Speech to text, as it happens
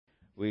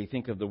We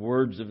think of the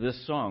words of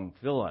this song,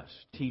 fill us,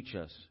 teach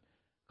us,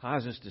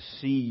 cause us to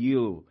see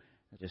you,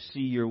 to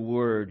see your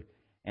word,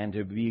 and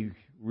to be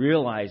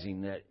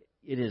realizing that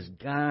it is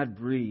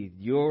God-breathed,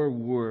 your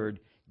word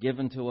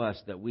given to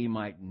us that we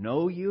might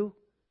know you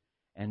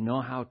and know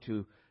how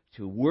to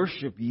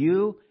worship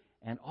you,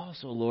 and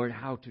also, Lord,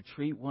 how to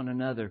treat one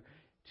another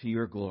to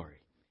your glory.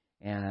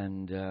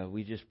 And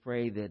we just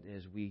pray that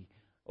as we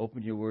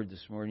open your word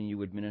this morning, you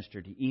would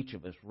minister to each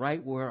of us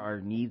right where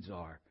our needs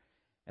are,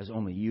 as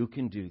only you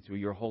can do through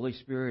your Holy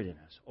Spirit in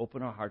us.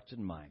 Open our hearts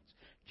and minds.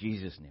 In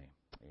Jesus'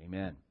 name,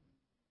 amen.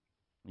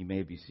 You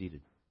may be seated.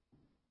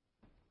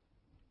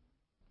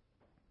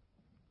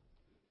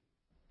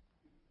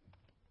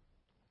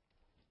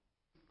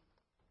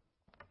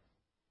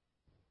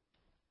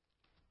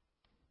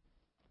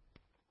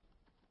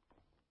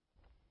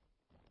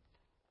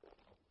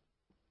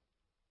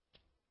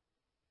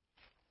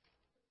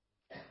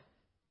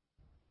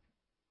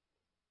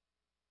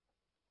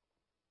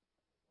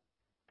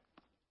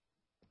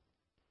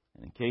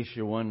 In case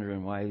you're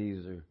wondering why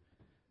these are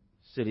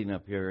sitting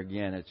up here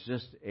again, it's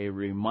just a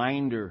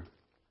reminder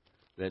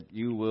that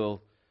you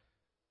will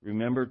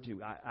remember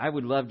to. I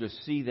would love to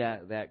see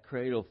that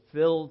cradle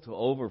filled to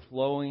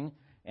overflowing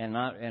and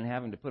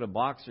having to put a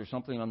box or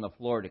something on the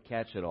floor to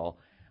catch it all,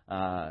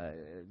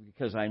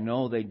 because I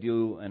know they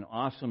do an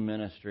awesome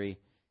ministry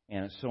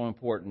and it's so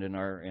important in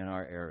our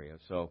area.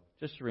 So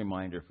just a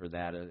reminder for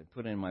that. I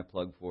put in my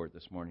plug for it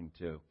this morning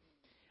too.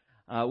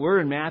 We're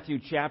in Matthew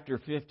chapter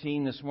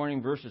 15 this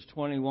morning, verses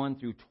 21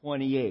 through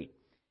 28.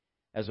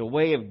 As a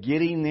way of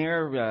getting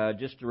there,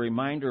 just a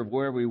reminder of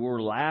where we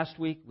were last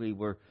week. We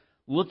were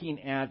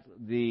looking at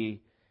the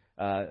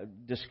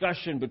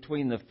discussion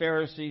between the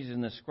Pharisees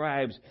and the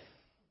scribes.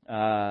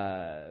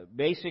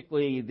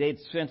 Basically, they'd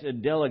sent a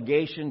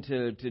delegation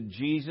to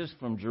Jesus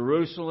from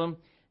Jerusalem,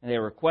 and they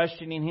were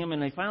questioning him,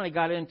 and they finally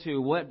got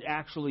into what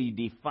actually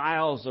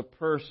defiles a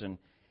person.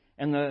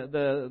 And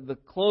the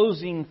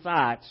closing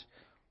thoughts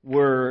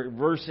were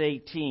verse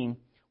 18,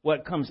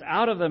 what comes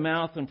out of the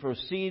mouth and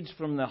proceeds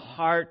from the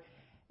heart,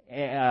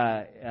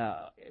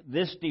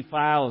 this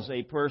defiles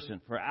a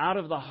person. For out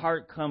of the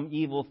heart come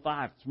evil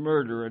thoughts,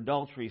 murder,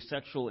 adultery,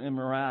 sexual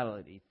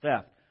immorality,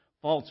 theft,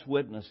 false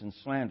witness, and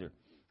slander.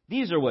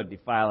 These are what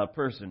defile a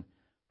person.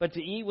 But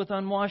to eat with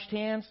unwashed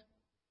hands,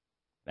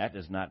 that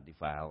does not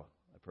defile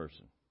a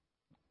person.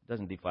 It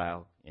doesn't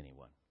defile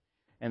anyone.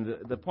 And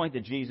the point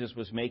that Jesus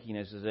was making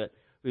is that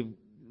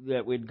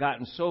we'd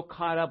gotten so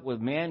caught up with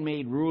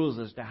man-made rules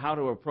as to how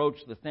to approach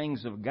the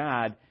things of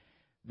God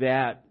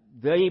that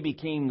they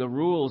became the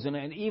rules,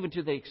 and even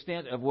to the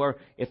extent of where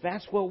if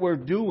that's what we're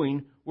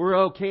doing,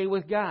 we're okay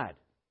with God.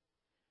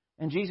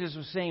 And Jesus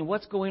was saying,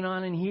 what's going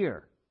on in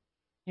here?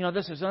 You know,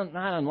 this is not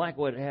unlike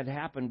what had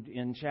happened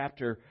in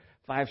chapter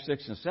 5,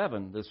 6, and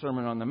 7, the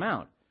Sermon on the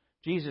Mount.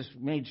 Jesus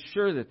made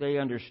sure that they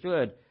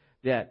understood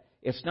that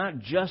it's not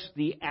just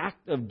the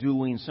act of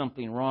doing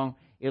something wrong,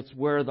 it's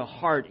where the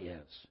heart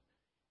is.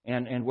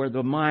 And where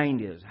the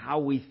mind is, how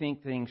we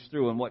think things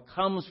through. And what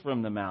comes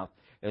from the mouth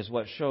is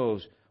what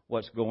shows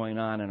what's going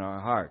on in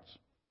our hearts.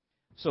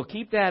 So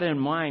keep that in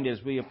mind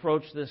as we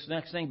approach this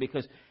next thing,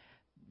 because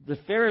the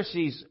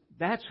Pharisees,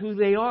 that's who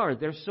they are.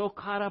 They're so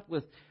caught up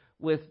with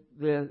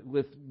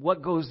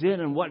what goes in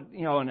and what,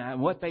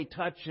 and what they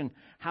touch and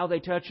how they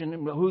touch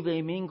and who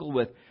they mingle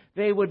with.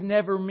 They would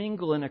never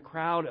mingle in a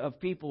crowd of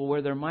people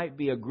where there might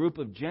be a group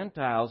of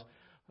Gentiles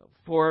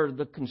for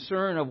the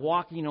concern of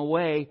walking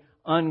away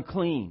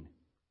unclean.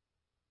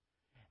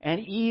 And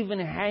even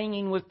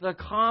hanging with the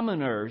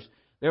commoners,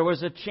 there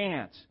was a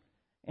chance.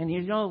 And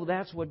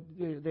that's what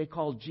they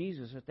called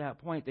Jesus at that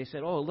point. They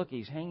said, oh, look,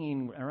 he's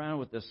hanging around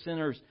with the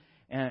sinners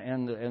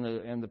and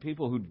the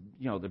people who,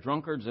 the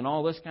drunkards and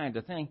all this kind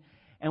of thing.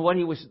 And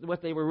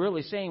what they were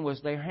really saying was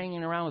they're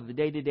hanging around with the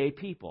day-to-day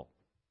people.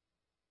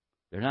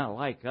 They're not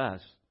like us.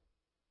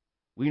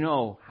 We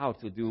know how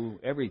to do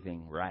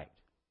everything right.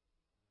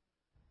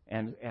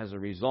 And as a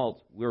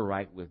result, we're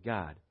right with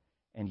God.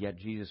 And yet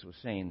Jesus was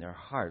saying their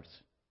hearts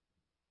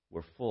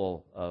were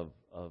full of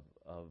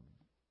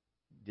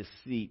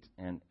deceit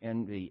and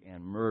envy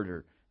and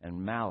murder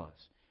and malice.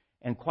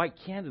 And quite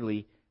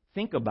candidly,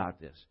 think about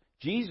this.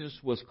 Jesus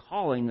was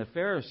calling the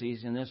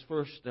Pharisees in this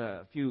first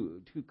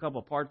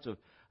couple parts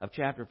of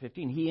chapter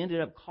 15. He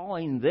ended up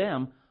calling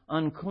them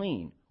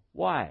unclean.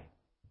 Why?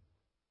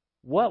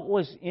 What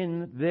was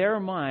in their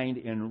mind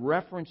in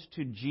reference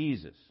to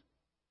Jesus?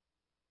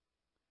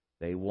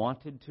 They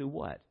wanted to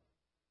what?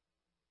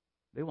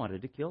 They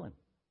wanted to kill him.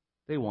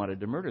 They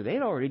wanted to murder.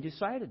 They'd already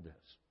decided this.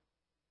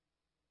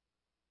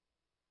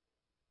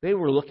 They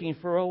were looking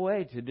for a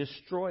way to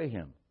destroy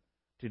him,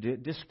 to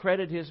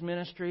discredit his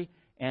ministry,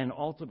 and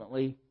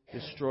ultimately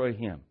destroy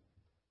him.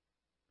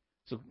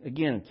 So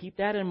again, keep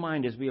that in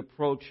mind as we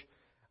approach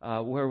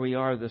where we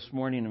are this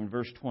morning in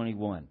verse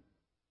 21.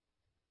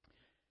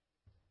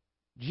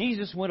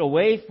 Jesus went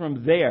away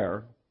from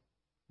there,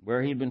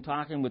 where he'd been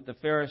talking with the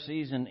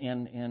Pharisees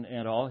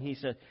and all. He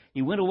said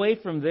he went away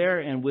from there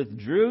and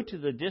withdrew to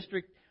the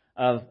district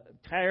of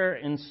Tyre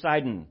and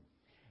Sidon.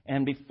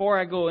 And before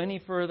I go any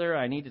further,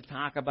 I need to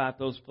talk about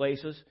those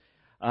places.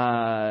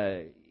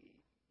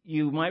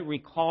 You might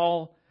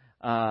recall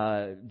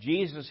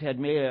Jesus had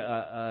made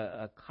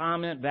a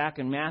comment back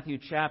in Matthew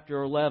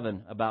chapter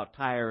 11 about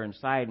Tyre and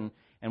Sidon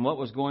and what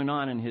was going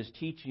on in his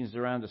teachings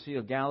around the Sea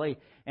of Galilee.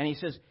 And he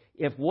says,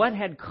 if what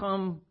had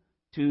come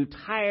to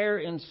Tyre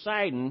and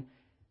Sidon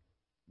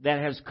that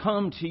has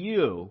come to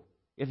you,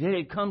 if it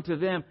had come to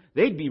them,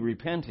 they'd be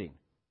repenting.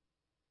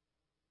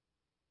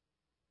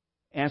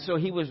 And so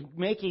he was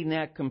making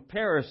that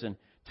comparison.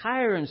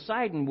 Tyre and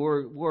Sidon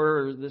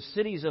were the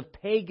cities of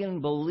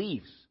pagan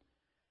beliefs.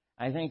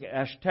 I think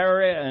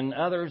Ashtoreth and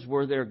others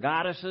were their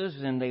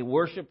goddesses, and they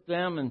worshipped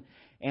them,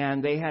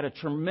 and they had a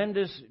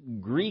tremendous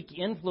Greek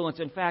influence.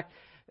 In fact,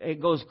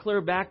 it goes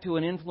clear back to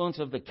an influence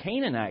of the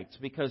Canaanites,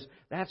 because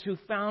that's who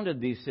founded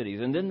these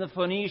cities. And then the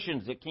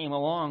Phoenicians that came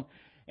along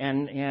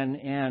and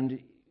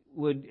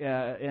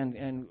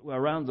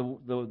around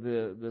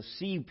the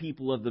sea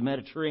people of the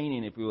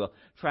Mediterranean, if you will,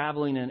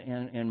 traveling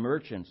and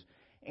merchants.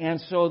 And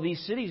so these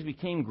cities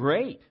became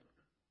great.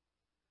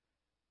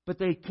 But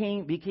they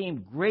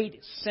became great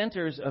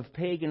centers of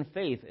pagan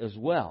faith as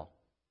well.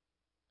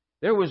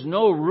 There was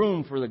no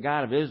room for the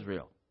God of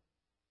Israel.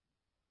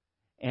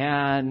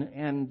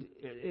 And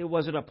it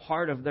wasn't a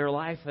part of their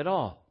life at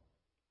all.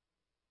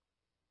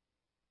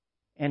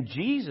 And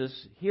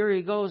Jesus, here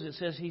he goes, it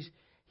says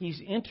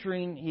he's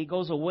entering, he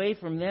goes away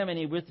from them and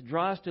he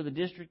withdraws to the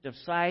district of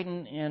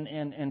Sidon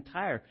and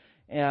Tyre.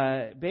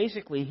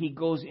 Basically, he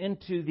goes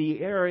into the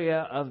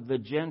area of the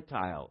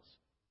Gentiles.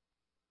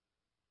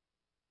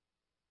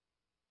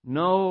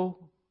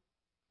 No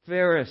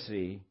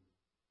Pharisee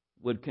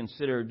would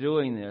consider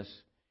doing this.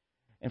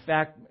 In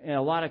fact, in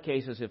a lot of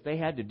cases, if they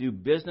had to do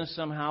business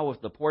somehow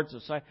with the ports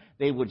of Sidon,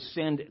 they would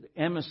send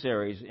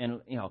emissaries,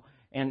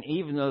 and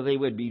even though they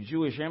would be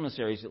Jewish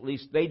emissaries, at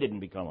least they didn't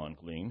become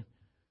unclean.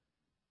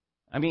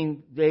 I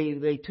mean,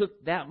 they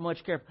took that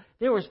much care.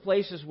 There was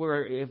places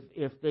where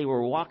if they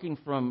were walking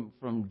from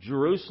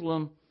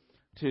Jerusalem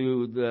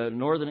to the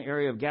northern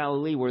area of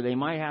Galilee, where they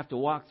might have to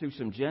walk through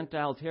some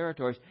Gentile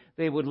territories,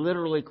 they would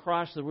literally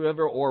cross the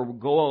river or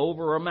go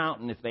over a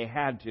mountain if they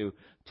had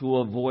to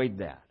avoid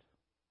that.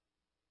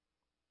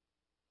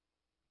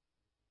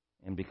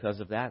 And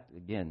because of that,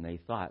 again, they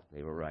thought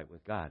they were right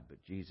with God.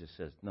 But Jesus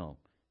says, no,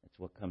 it's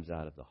what comes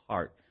out of the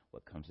heart,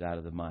 what comes out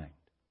of the mind.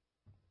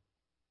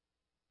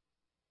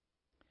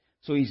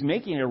 So he's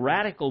making a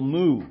radical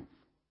move.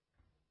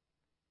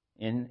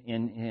 And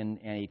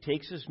he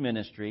takes his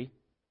ministry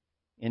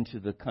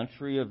into the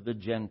country of the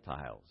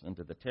Gentiles,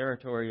 into the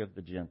territory of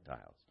the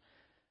Gentiles.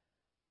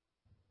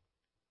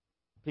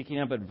 Picking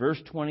up at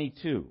verse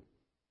 22,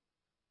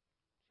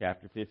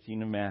 chapter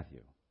 15 of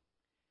Matthew.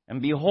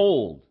 And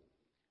behold,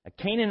 a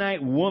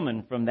Canaanite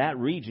woman from that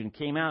region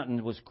came out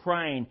and was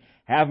crying,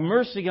 "Have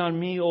mercy on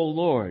me, O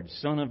Lord,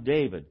 Son of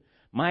David.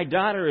 My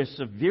daughter is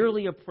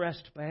severely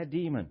oppressed by a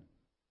demon."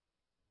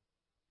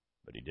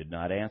 But he did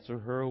not answer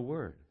her a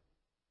word.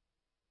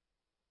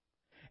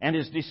 And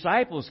his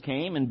disciples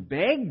came and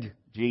begged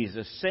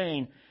Jesus,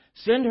 saying,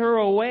 "Send her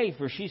away,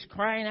 for she's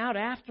crying out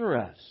after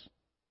us."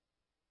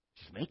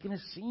 She's making a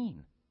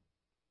scene.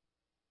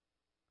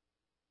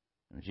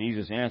 And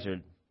Jesus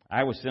answered,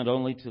 "I was sent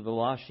only to the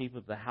lost sheep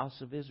of the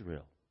house of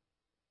Israel."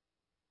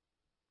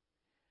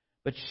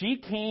 But she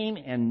came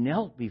and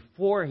knelt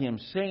before him,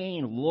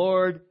 saying,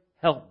 "Lord,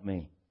 help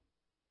me."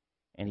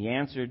 And he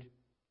answered,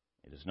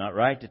 "It is not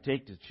right to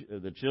take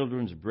the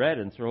children's bread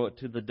and throw it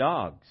to the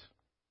dogs."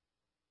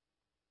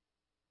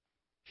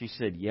 She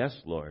said,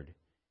 "Yes, Lord,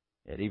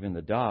 yet even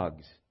the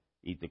dogs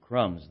eat the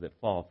crumbs that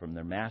fall from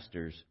their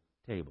master's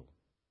table."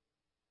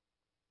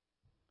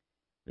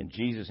 Then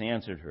Jesus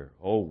answered her,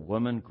 "O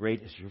woman,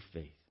 great is your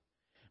faith.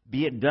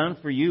 Be it done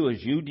for you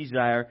as you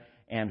desire."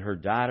 And her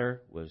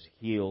daughter was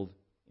healed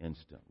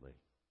instantly.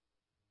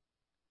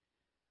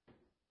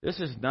 This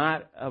is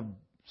not a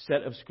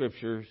set of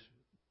scriptures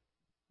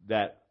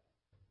that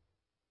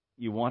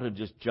you want to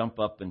just jump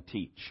up and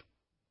teach.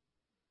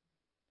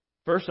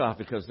 First off,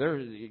 because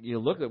you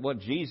look at what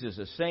Jesus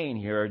is saying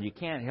here, and you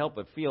can't help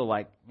but feel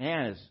like,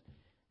 man,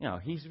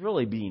 he's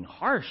really being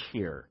harsh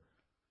here.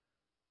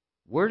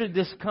 Where did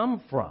this come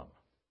from?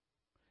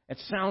 It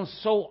sounds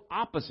so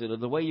opposite of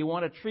the way you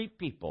want to treat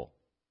people.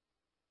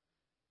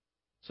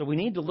 So we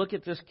need to look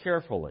at this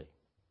carefully.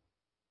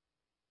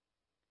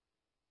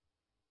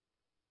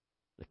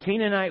 The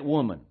Canaanite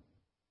woman.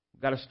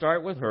 We've got to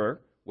start with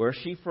her. Where's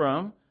she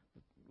from?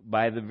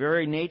 By the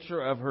very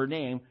nature of her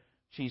name,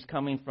 she's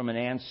coming from an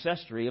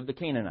ancestry of the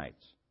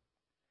Canaanites.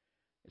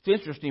 It's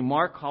interesting,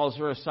 Mark calls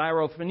her a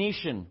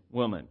Syrophoenician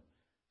woman.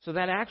 So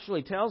that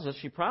actually tells us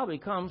she probably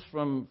comes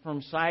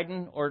from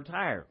Sidon or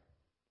Tyre,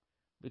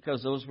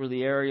 because those were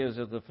the areas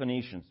of the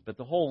Phoenicians, but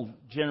the whole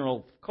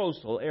general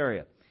coastal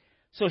area.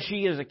 So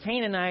she is a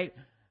Canaanite.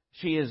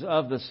 She is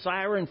of the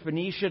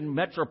Syrophoenician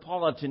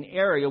metropolitan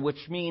area,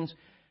 which means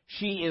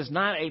she is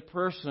not a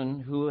person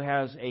who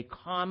has a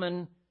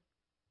common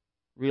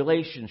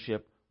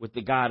relationship with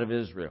the God of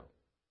Israel.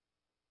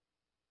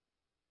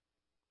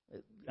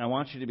 I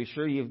want you to be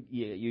sure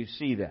you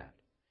see that.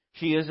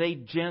 She is a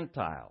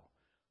Gentile.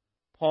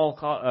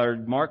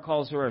 Mark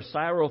calls her a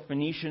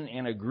Syro-Phoenician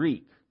and a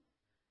Greek.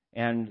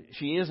 And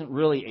she isn't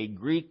really a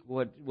Greek.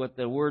 What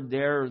the word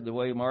there, the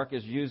way Mark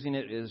is using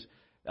it, is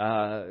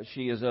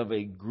she is of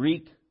a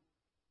Greek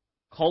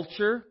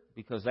culture,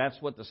 because that's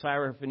what the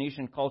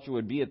Syro-Phoenician culture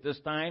would be at this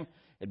time.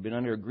 It had been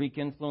under Greek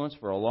influence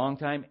for a long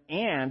time.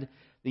 And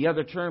the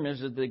other term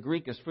is that the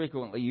Greek is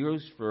frequently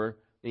used for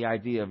the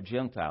idea of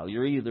Gentile.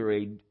 You're either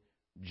a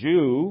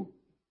Jew,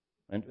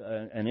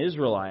 an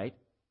Israelite,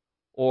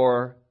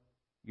 or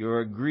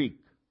you're a Greek,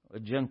 a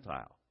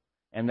Gentile.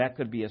 And that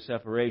could be a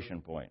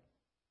separation point.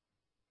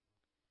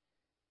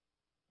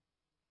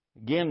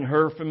 Again,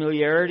 her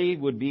familiarity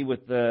would be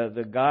with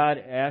the god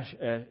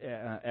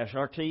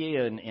Ashtarti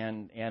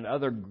and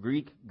other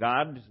Greek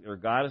gods or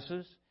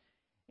goddesses.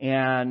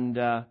 And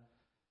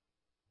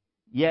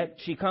yet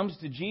she comes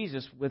to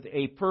Jesus with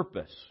a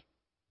purpose.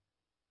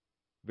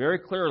 Very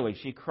clearly,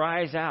 she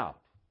cries out,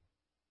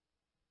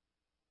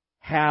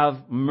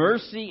 "Have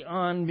mercy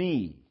on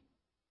me."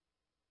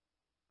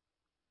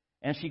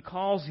 And she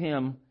calls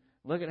him,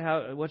 look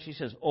at what she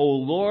says, "O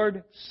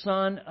Lord,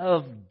 Son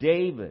of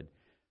David."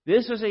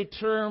 This is a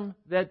term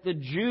that the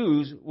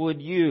Jews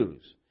would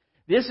use.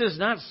 This is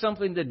not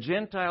something the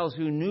Gentiles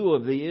who knew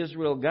of the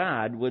Israel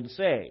God would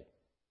say.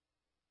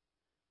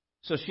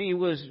 So she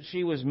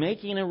was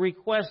making a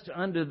request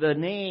under the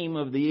name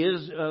of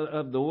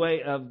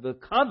the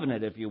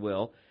covenant, if you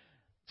will,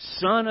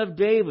 Son of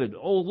David,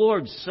 O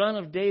Lord, Son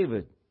of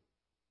David.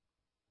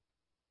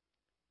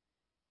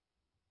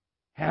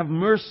 Have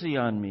mercy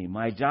on me.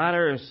 My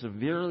daughter is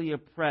severely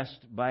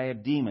oppressed by a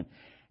demon.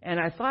 And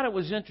I thought it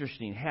was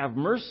interesting. Have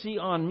mercy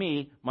on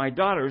me. My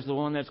daughter is the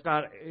one that's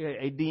got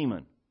a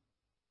demon.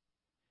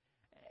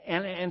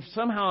 And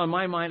somehow in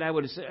my mind I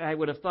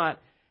would have thought,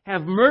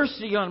 have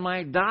mercy on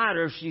my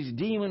daughter. She's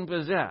demon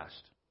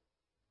possessed.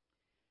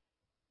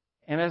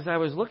 And as I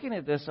was looking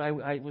at this, I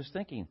was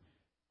thinking,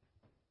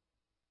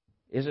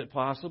 is it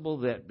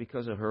possible that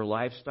because of her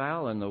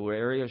lifestyle and the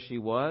area she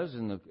was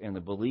and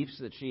the beliefs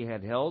that she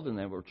had held, and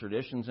there were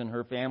traditions in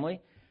her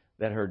family,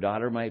 that her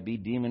daughter might be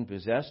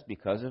demon-possessed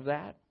because of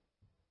that?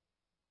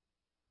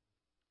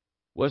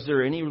 Was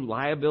there any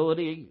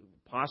liability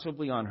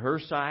possibly on her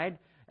side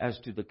as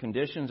to the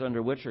conditions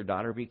under which her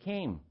daughter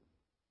became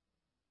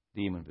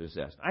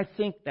demon-possessed? I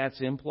think that's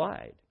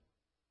implied.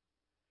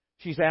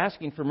 She's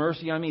asking for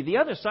mercy on me. The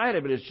other side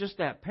of it is just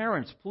that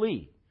parent's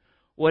plea.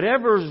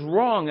 Whatever's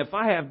wrong, if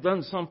I have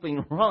done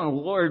something wrong,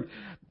 Lord,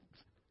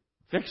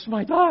 fix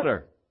my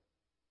daughter.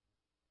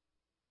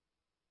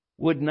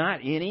 Would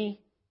not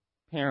any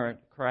parent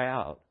cry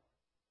out?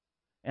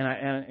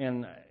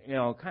 And you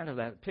know, kind of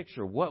that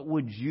picture, what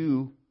would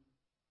you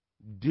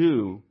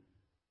do,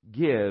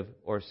 give,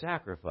 or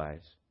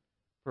sacrifice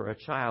for a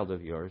child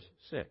of yours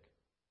sick?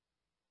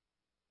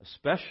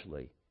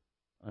 Especially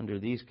under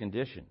these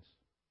conditions.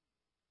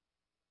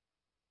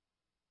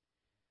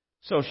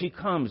 So she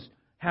comes,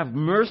 have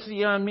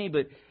mercy on me,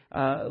 but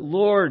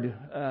Lord,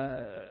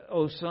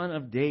 O Son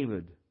of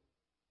David,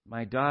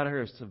 my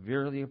daughter is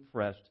severely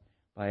oppressed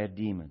by a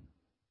demon.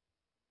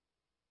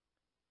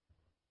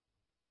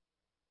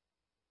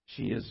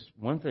 She is,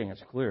 one thing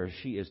that's clear,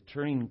 she is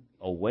turning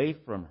away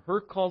from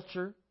her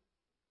culture,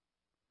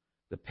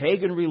 the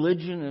pagan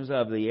religions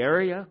of the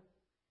area,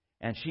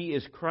 and she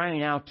is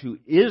crying out to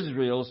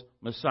Israel's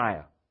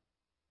Messiah.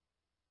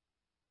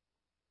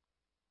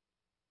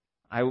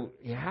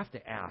 You have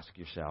to ask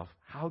yourself,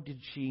 how did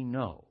she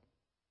know?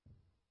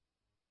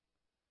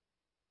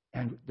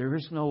 And there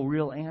is no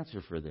real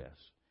answer for this.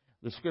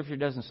 The Scripture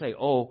doesn't say,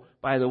 oh,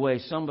 by the way,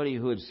 somebody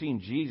who had seen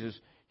Jesus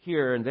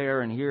here and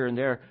there and here and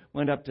there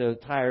went up to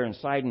Tyre and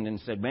Sidon and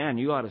said, man,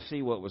 you ought to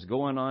see what was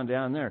going on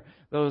down there.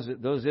 Those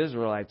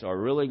Israelites are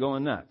really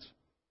going nuts.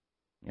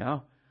 You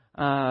know?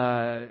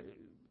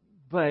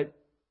 But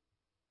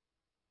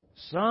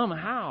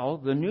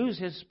somehow the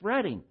news is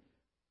spreading.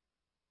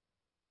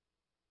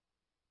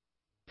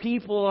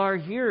 People are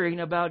hearing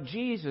about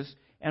Jesus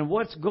and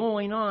what's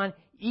going on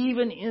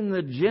even in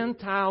the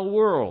Gentile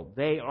world.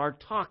 They are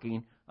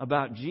talking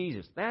about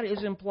Jesus. That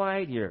is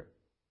implied here.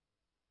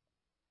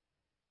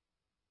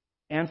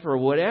 And for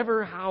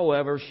whatever,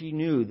 however, she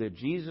knew that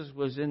Jesus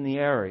was in the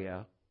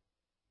area,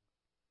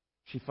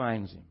 she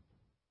finds him.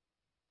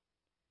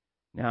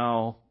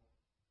 Now,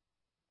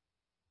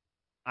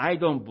 I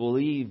don't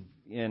believe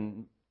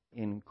in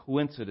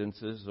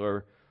coincidences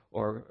or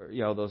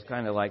you know, those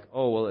kind of like,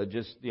 oh, well, it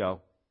just, you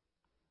know,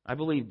 I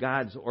believe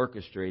God's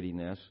orchestrating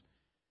this.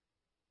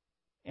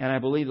 And I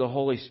believe the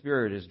Holy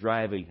Spirit is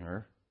driving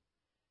her.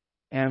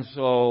 And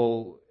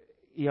so,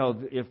 you know,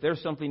 if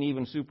there's something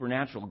even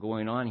supernatural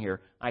going on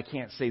here, I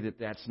can't say that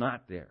that's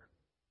not there.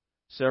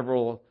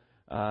 Several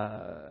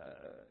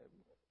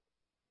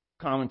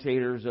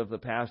commentators of the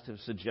past have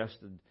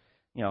suggested,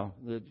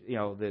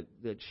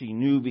 that she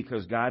knew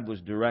because God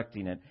was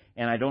directing it,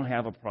 and I don't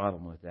have a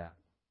problem with that.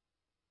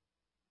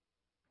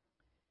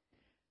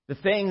 The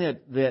thing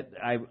that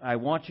I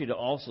want you to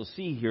also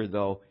see here,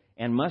 though,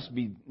 and must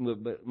be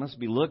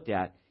looked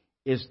at,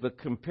 is the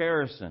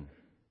comparison.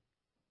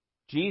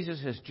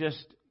 Jesus has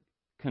just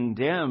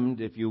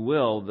condemned, if you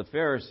will, the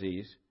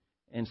Pharisees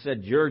and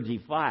said, you're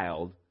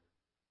defiled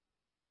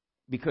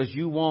because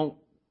you won't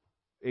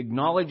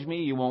acknowledge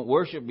me, you won't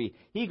worship me.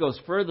 He goes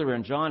further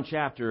in John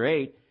chapter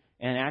 8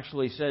 and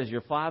actually says,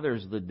 your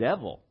father's the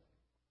devil.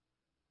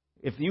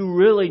 If you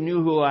really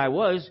knew who I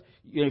was,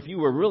 if you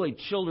were really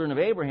children of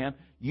Abraham,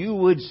 you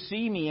would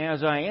see me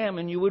as I am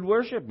and you would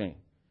worship me.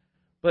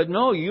 But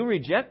no, you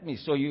reject me,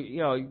 so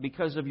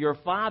because of your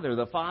father,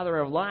 the father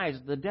of lies,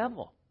 the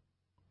devil.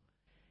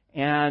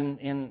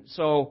 And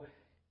so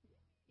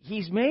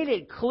he's made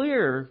it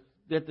clear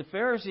that the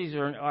Pharisees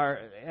are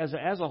as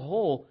a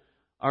whole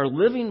are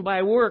living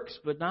by works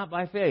but not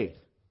by faith.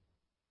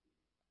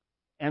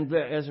 And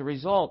as a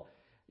result,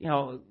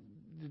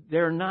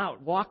 they're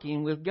not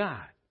walking with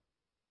God.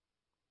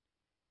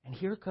 And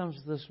here comes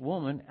this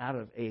woman out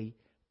of a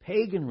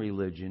pagan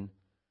religion,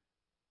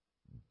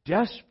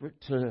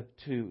 desperate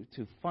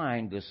to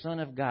find the Son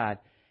of God.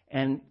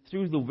 And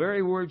through the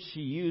very words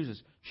she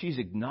uses, she's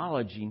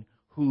acknowledging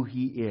who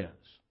He is.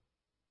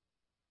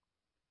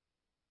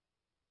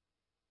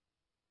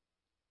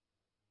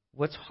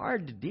 What's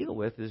hard to deal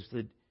with is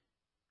that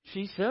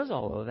she says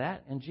all of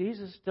that and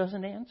Jesus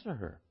doesn't answer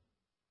her.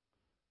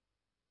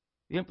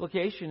 The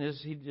implication is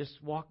He just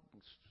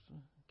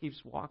keeps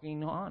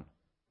walking on.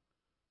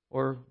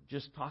 Or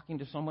just talking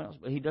to someone else,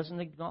 but He doesn't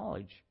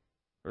acknowledge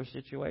her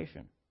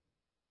situation.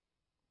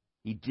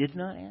 He did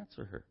not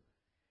answer her.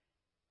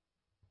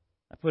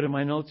 I put in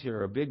my notes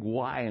here a big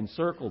Y and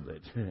circled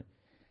it.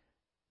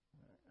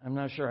 I'm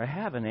not sure I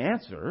have an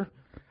answer,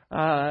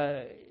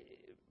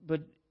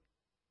 but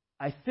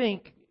I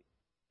think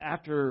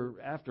after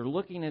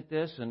looking at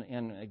this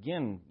and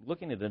again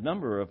looking at a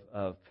number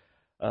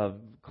of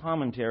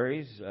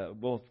commentaries,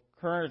 both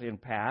current and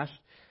past,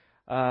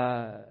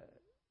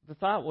 the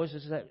thought was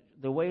that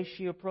the way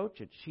she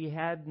approached it, she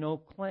had no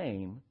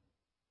claim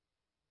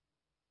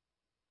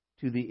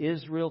to the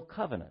Israel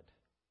covenant,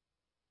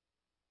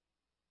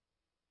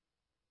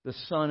 the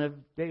son of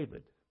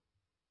David.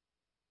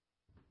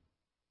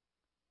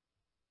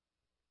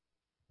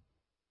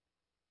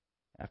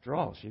 After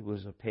all, she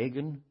was a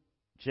pagan,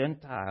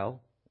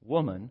 Gentile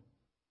woman,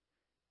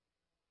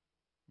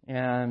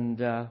 and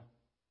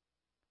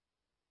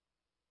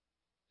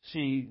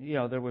she,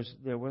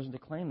 there wasn't a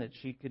claim that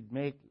she could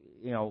make,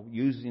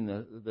 using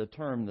the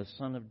term the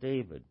son of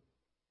David.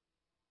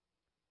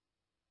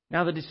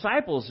 Now the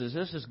disciples, as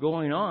this is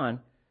going on,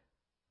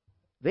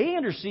 they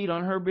intercede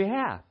on her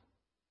behalf.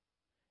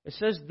 It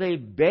says they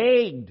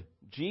begged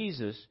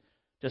Jesus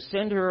to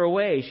send her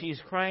away. She's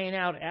crying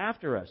out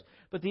after us.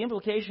 But the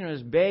implication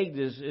is begged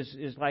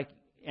is like,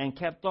 and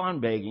kept on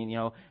begging,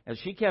 as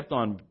she kept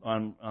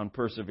on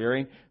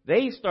persevering,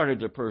 they started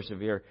to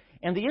persevere.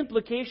 And the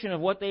implication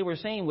of what they were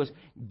saying was,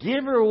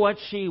 give her what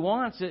she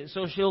wants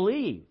so she'll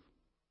leave.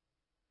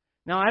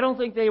 Now, I don't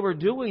think they were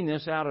doing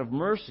this out of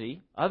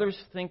mercy. Others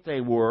think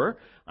they were.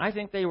 I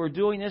think they were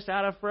doing this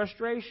out of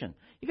frustration.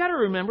 You got to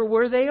remember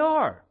where they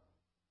are.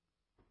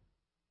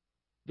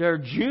 They're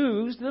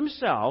Jews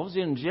themselves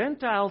in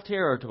Gentile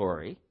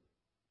territory,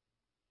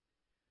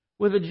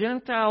 with a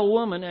Gentile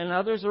woman and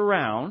others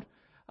around,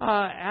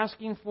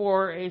 asking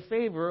for a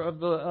favor of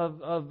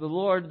the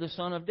Lord, the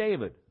Son of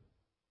David.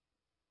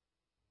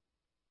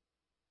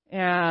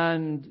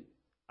 And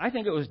I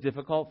think it was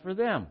difficult for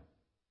them.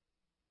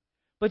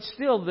 But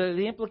still,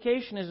 the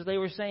implication is that they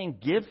were saying,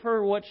 give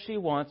her what she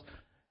wants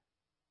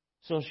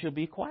so she'll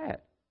be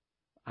quiet.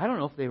 I don't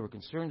know if they were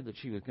concerned that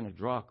she was going to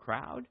draw a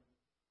crowd.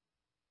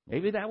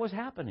 Maybe that was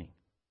happening.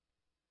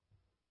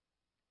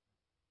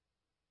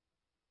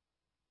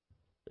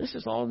 This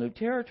is all new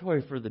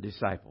territory for the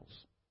disciples.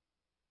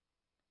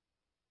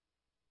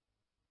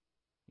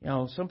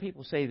 Some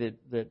people say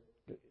that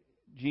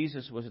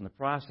Jesus was in the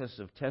process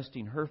of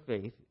testing her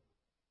faith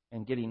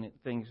and getting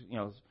things,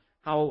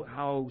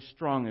 how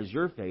strong is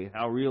your faith?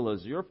 How real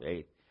is your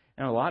faith?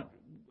 And a lot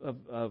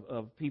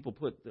of people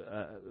put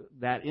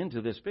that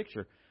into this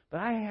picture. But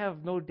I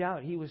have no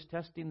doubt He was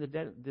testing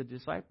the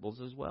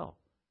disciples as well.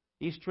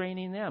 He's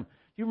training them.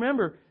 You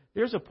remember,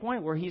 there's a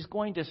point where He's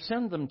going to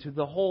send them to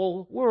the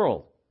whole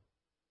world,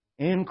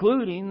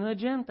 including the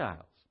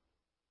Gentiles.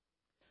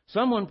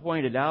 Someone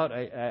pointed out,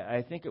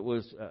 I think it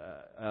was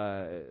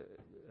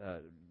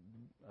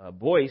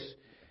Boyce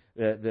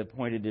that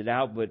pointed it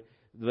out, but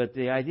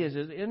the idea is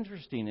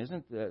interesting,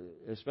 isn't it?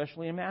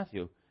 Especially in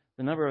Matthew,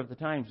 the number of the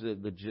times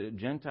that the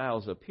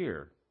Gentiles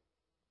appear.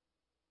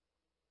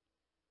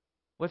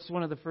 What's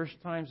one of the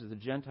first times that the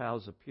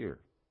Gentiles appear?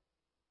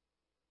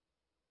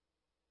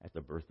 At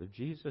the birth of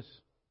Jesus.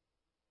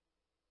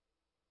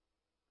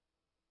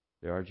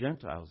 There are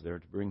Gentiles there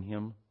to bring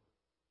Him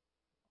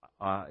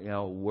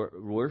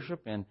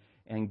worship and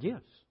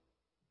gifts.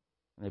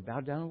 And they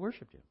bowed down and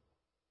worshipped Him.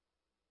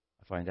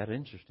 I find that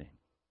interesting.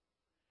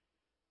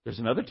 There's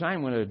another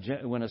time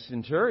when a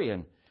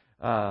centurion,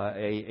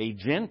 a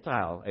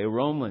Gentile, a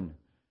Roman,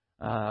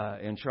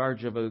 in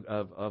charge of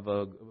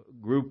a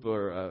group,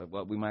 or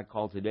what we might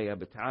call today a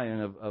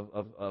battalion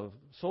of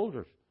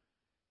soldiers,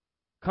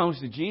 comes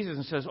to Jesus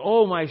and says,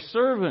 "Oh, my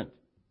servant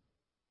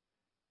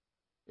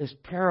is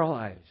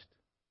paralyzed.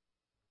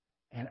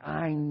 And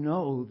I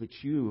know that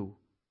you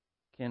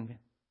can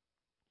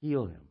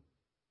heal him.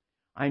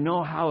 I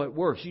know how it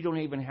works. You don't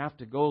even have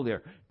to go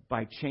there.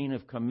 By chain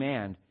of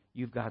command,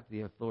 you've got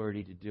the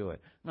authority to do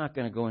it. I'm not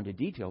going to go into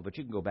detail, but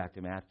you can go back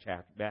to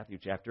Matthew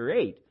chapter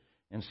 8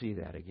 and see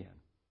that again.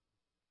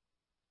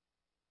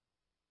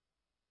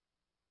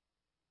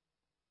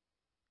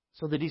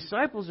 So the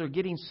disciples are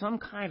getting some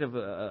kind of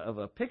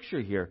a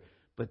picture here.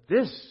 But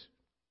this,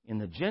 in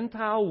the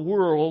Gentile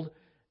world,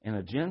 and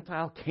a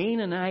Gentile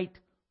Canaanite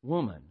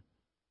woman,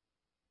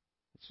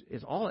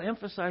 it's all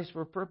emphasized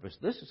for a purpose.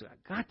 This has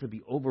got to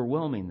be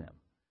overwhelming them.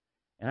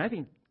 And I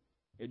think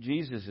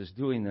Jesus is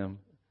doing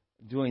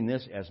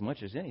this as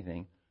much as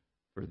anything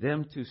for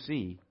them to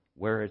see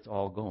where it's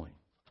all going.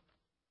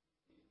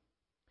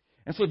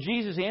 And so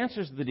Jesus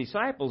answers the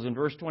disciples in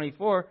verse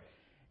 24,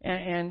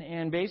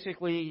 and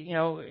basically,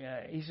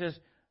 he says,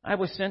 I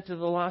was sent to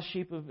the lost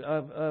sheep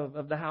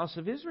of the house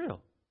of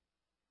Israel.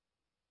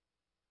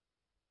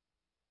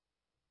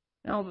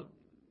 Now,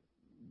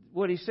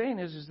 what he's saying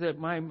is that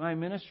my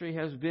ministry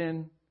has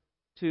been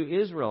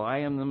to Israel. I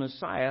am the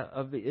Messiah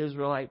of the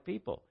Israelite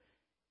people.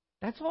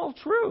 That's all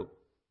true.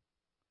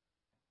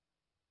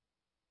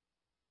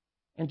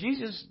 And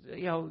Jesus,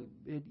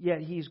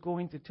 yet he's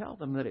going to tell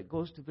them that it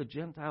goes to the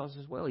Gentiles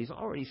as well. He's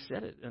already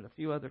said it a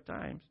few other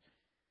times.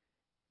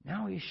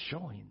 Now he's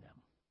showing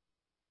them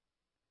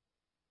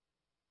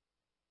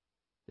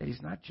that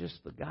he's not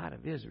just the God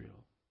of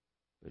Israel,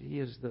 but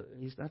he's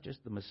not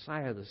just the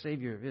Messiah, the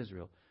Savior of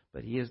Israel,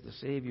 but he is the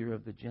Savior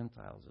of the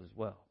Gentiles as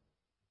well.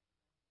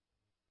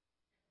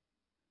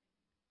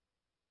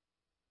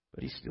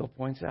 But he still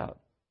points out,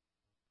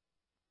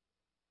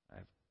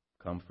 I've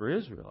come for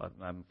Israel.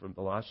 I'm from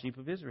the lost sheep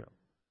of Israel.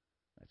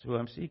 That's who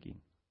I'm seeking.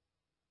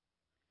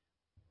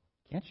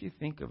 Can't you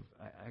think of,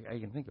 I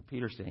can think of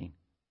Peter saying,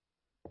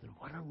 then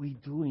what are we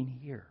doing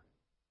here?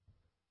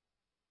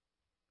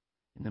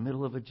 In the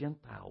middle of a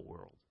Gentile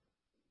world.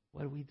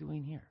 What are we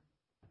doing here?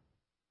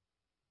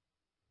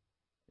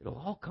 It'll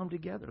all come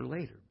together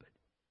later, but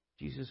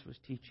Jesus was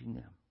teaching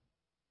them.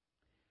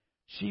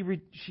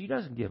 She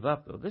doesn't give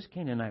up, though. This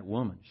Canaanite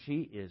woman, she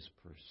is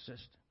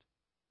persistent.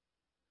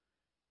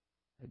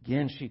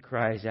 Again, she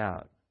cries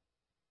out.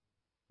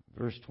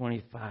 Verse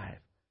 25.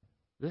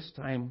 This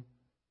time,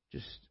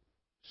 just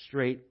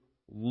straight,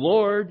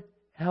 Lord,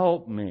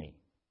 help me.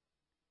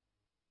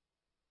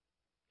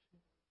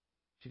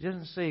 She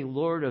doesn't say,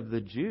 Lord of the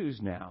Jews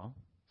now,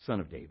 Son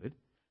of David.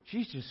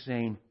 She's just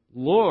saying,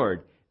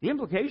 Lord. The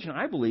implication,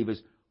 I believe,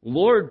 is,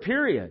 Lord,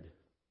 period.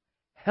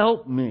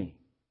 Help me.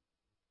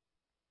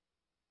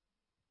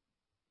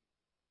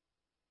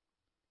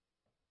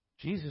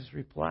 Jesus'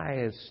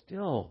 reply is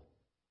still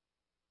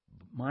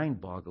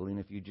mind-boggling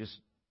if you just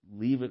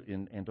leave it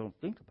and don't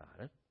think about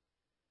it.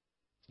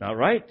 It's not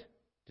right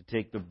to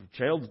take the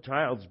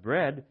child's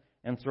bread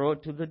and throw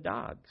it to the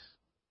dogs.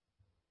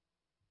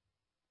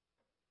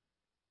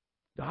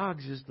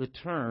 Dogs is the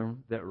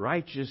term that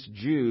righteous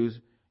Jews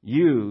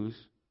use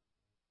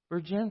for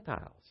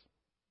Gentiles.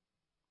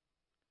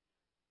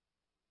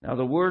 Now,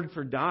 the word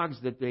for dogs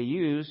that they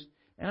used,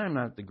 and I'm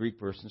not the Greek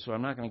person, so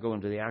I'm not going to go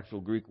into the actual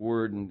Greek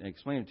word and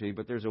explain it to you,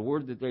 but there's a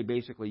word that they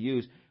basically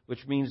use,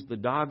 which means the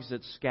dogs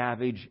that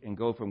scavenge and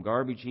go from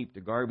garbage heap to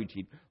garbage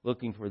heap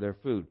looking for their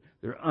food.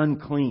 They're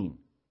unclean.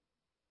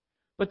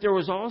 But there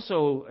was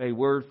also a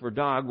word for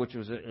dog, which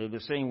was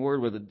the same word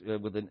with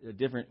a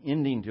different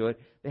ending to it.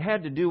 That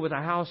had to do with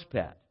a house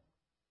pet,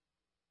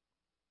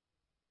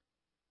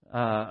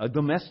 a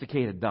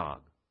domesticated dog.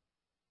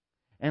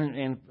 And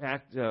in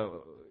fact,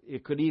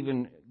 it could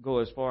even go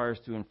as far as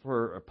to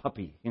infer a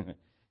puppy,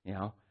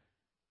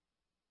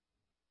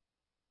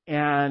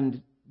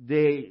 And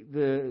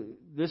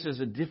this is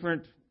a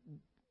different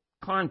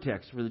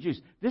context for the Jews.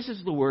 This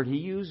is the word he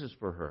uses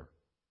for her.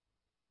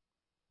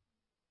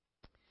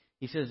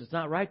 He says it's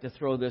not right to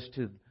throw this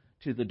to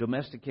the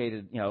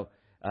domesticated,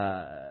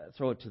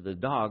 throw it to the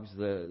dogs.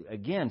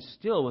 Again,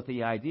 still with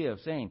the idea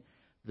of saying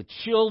the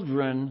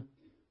children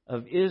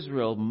of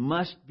Israel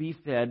must be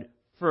fed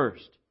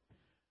first.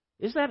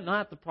 Is that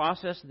not the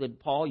process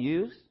that Paul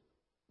used?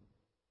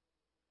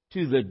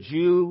 To the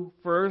Jew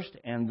first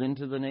and then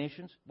to the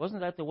nations? Wasn't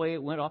that the way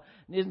it went off?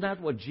 Isn't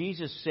that what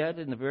Jesus said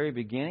in the very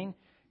beginning?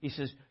 He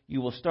says,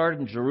 you will start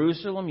in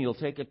Jerusalem, you'll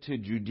take it to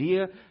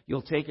Judea,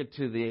 you'll take it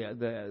to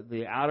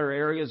the outer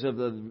areas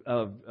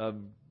of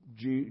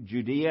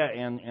Judea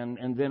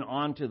and then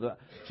on to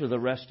the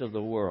rest of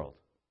the world.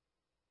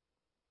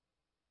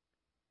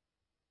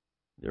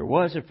 There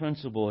was a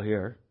principle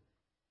here.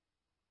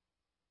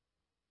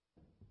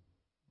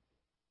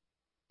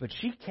 But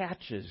she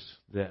catches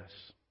this.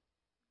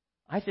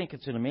 I think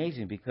it's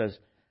amazing because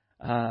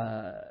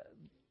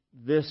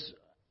this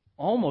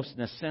almost,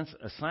 in a sense,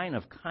 a sign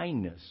of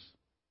kindness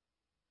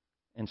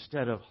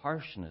instead of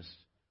harshness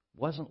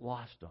wasn't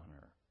lost on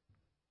her.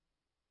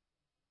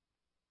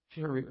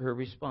 Her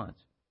response,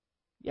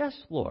 yes,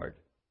 Lord.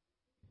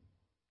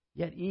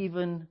 Yet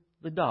even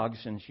the dogs,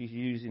 and she's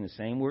using the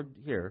same word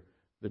here,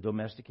 the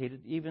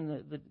domesticated,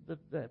 even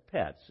the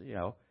pets,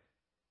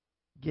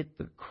 get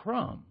the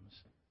crumbs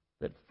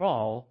that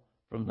fall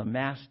from the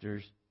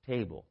master's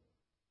table.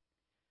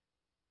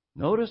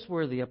 Notice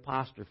where the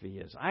apostrophe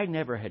is. I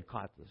never had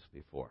caught this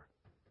before.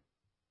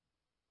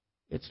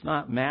 It's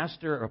not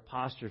master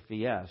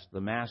apostrophe S,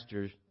 the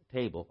master's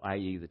table,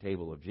 i.e. the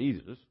table of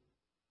Jesus,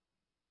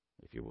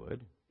 if you would.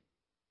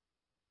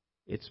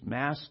 It's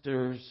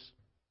masters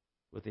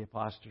with the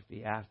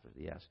apostrophe after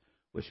the S,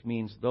 which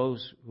means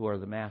those who are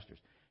the masters.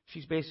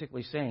 She's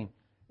basically saying,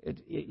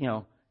 it's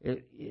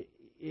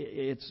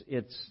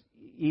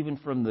even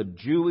from the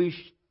Jewish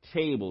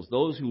tables,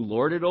 those who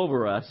lord it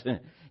over us,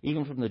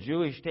 even from the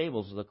Jewish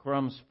tables, the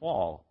crumbs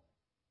fall.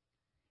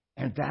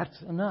 And that's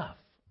enough.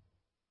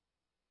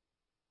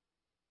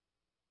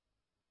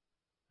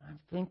 I'm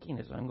thinking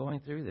as I'm going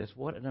through this,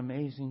 what an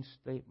amazing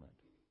statement.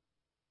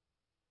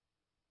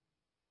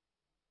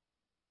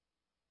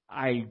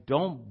 I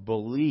don't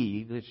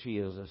believe that she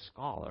is a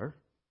scholar,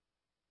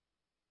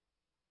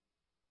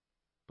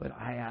 but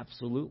I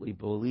absolutely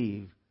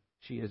believe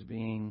she is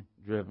being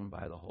driven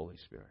by the Holy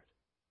Spirit.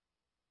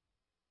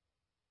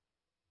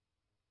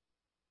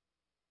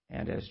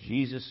 And as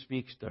Jesus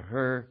speaks to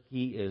her,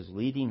 He is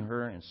leading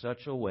her in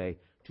such a way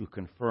to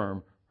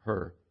confirm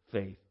her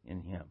faith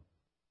in Him,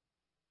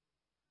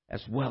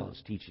 as well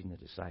as teaching the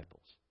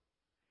disciples.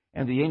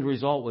 And the end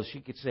result was she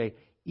could say,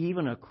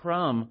 even a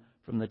crumb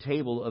from the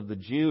table of the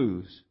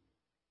Jews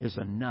is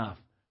enough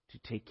to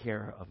take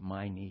care of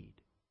my need.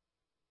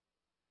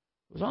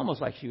 It was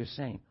almost like she was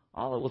saying,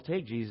 all it will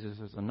take, Jesus,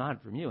 is a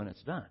nod from you, and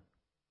it's done.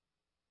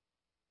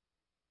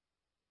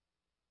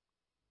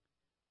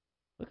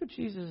 Look at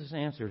Jesus'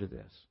 answer to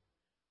this.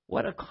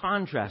 What a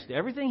contrast to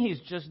everything He's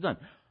just done.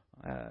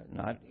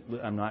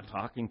 I'm not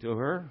talking to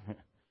her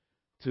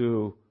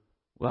to,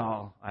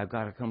 well, I've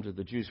got to come to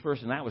the Jews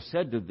first. And that was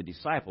said to the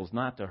disciples,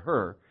 not to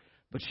her.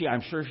 But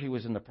I'm sure she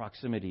was in the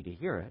proximity to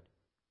hear it.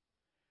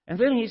 And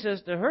then He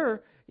says to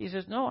her, He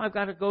says, no, I've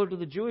got to go to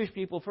the Jewish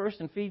people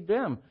first and feed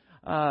them.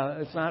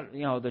 It's not,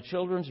 the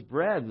children's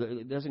bread.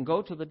 It doesn't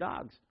go to the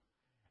dogs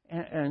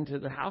and to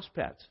the house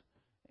pets.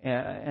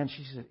 And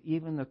she said,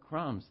 even the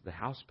crumbs the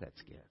house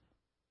pets get.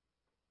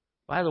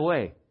 By the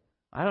way,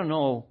 I don't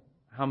know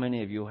how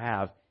many of you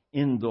have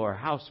indoor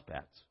house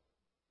pets.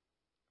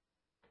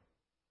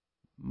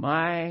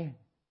 My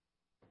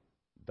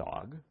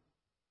dog,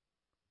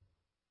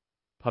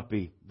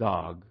 puppy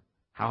dog,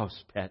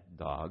 house pet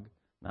dog,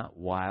 not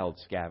wild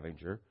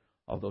scavenger,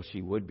 although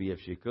she would be if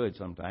she could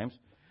sometimes.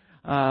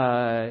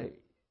 If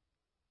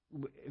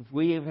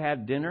we have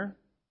had dinner,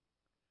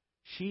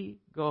 she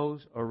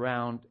goes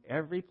around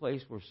every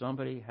place where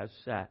somebody has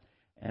sat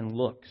and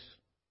looks.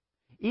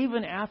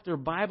 Even after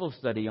Bible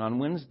study on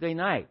Wednesday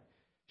night,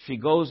 she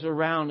goes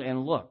around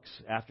and looks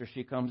after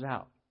she comes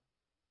out.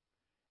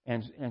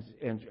 And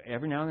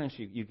every now and then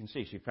you can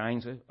see she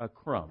finds a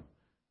crumb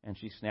and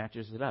she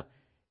snatches it up.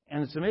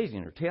 And it's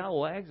amazing. Her tail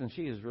wags and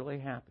she is really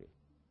happy.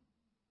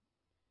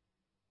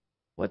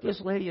 What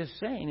this lady is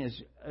saying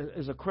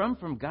is a crumb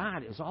from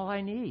God is all I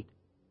need.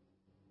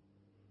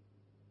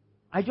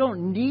 I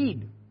don't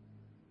need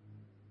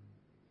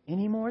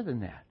any more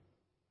than that.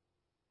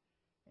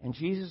 And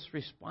Jesus'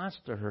 response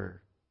to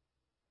her,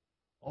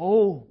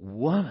 "Oh,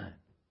 woman,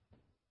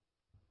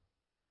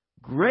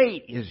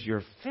 great is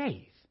your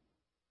faith.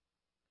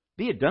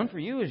 Be it done for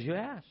you as you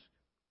ask,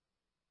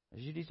 as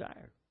you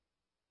desire."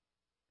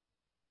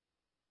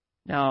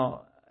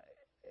 Now,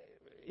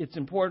 it's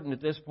important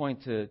at this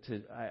point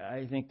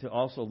I think to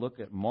also look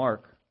at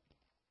Mark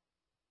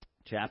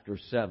chapter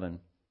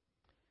 7,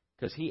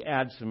 because he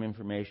adds some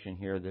information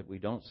here that we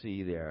don't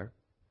see there.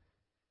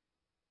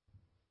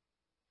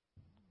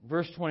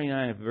 Verse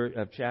 29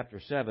 of chapter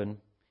 7,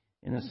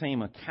 in the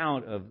same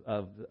account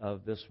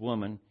of this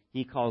woman,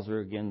 he calls her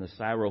again the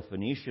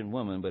Syrophoenician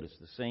woman, but it's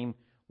the same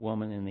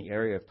woman in the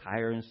area of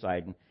Tyre and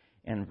Sidon.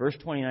 And in verse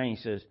 29 he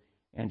says,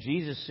 "And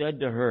Jesus said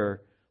to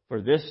her,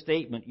 For this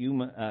statement you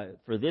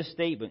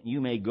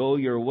may go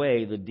your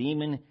way. The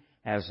demon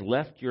has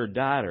left your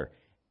daughter."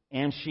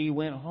 And she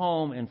went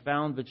home and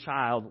found the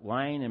child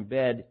lying in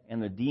bed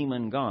and the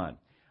demon gone.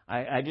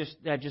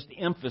 That just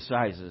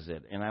emphasizes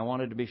it, and I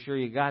wanted to be sure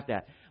you got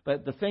that.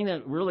 But the thing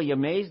that really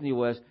amazed me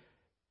was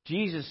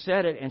Jesus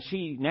said it, and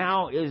she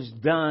now is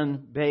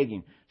done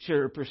begging.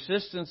 Her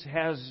persistence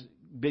has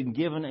been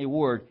given a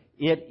word.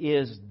 It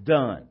is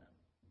done.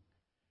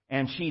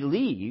 And she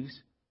leaves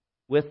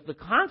with the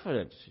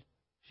confidence.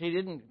 She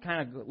didn't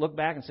kind of look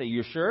back and say,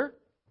 "You're sure?"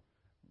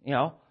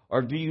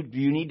 Or do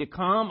you need to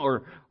come?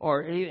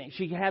 Or anything.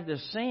 She had the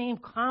same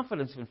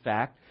confidence, in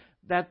fact,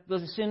 that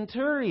the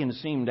centurion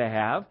seemed to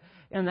have,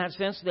 in that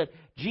sense that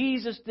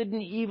Jesus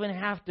didn't even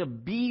have to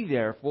be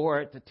there for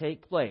it to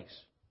take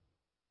place.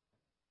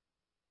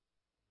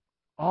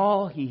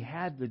 All he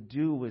had to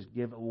do was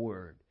give a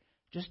word,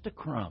 just a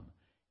crumb,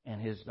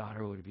 and his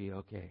daughter would be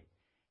okay.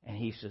 And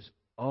he says,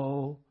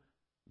 "Oh,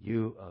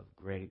 you of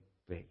great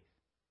faith."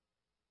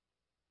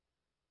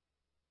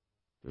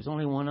 There's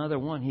only one other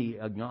one he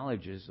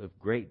acknowledges of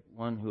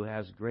one who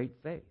has great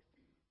faith.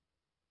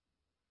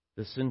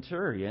 The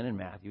centurion in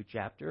Matthew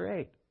chapter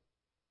 8.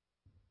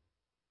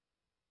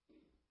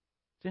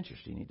 It's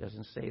interesting, he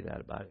doesn't say that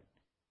about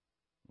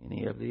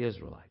any of the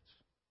Israelites.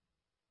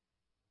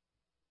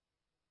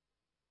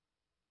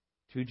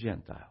 2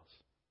 Gentiles.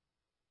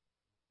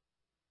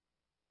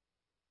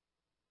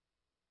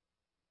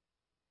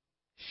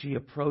 She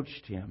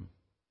approached him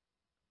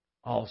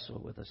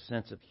also with a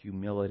sense of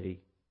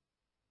humility.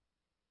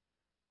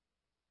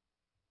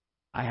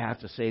 I have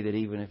to say that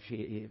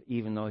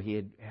even though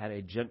he had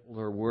a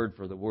gentler word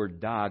for the word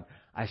dog,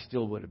 I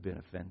still would have been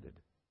offended.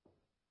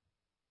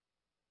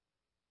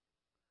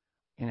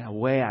 In a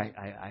way,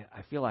 I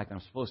feel like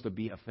I'm supposed to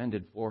be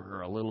offended for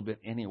her a little bit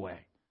anyway.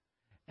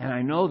 And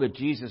I know that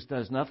Jesus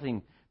does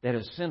nothing that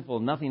is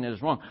sinful, nothing that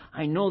is wrong.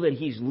 I know that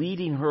He's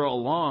leading her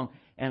along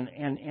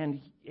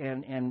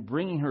and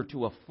bringing her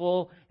to a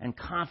full and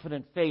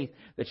confident faith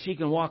that she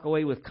can walk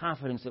away with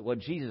confidence that what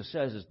Jesus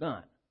says is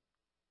done.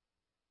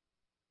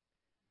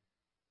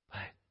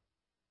 But,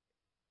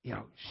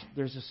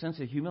 there's a sense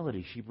of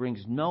humility. She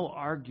brings no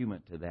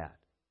argument to that.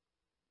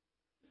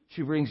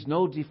 She brings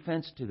no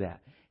defense to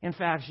that. In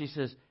fact, she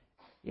says,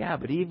 yeah,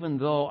 but even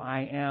though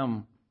I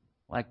am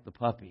like the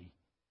puppy,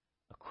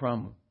 a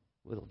crumb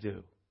will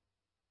do.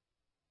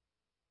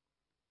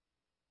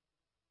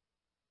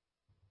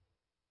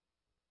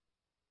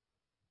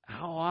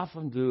 How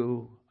often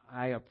do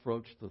I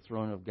approach the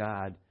throne of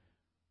God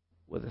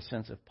with a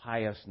sense of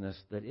piousness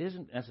that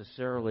isn't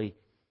necessarily,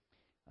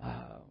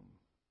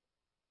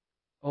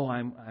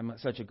 I'm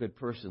such a good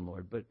person,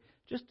 Lord, but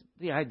just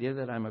the idea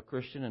that I'm a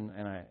Christian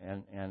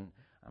and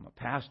I'm a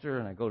pastor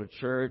and I go to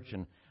church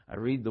and I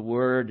read the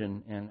Word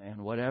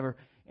and whatever,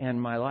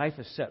 and my life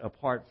is set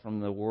apart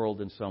from the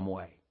world in some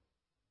way.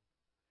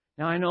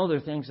 Now, I know there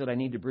are things that I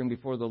need to bring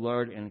before the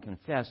Lord and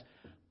confess,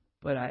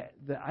 but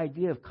the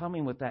idea of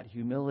coming with that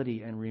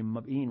humility and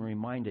being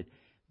reminded,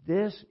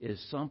 this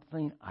is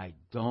something I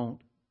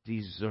don't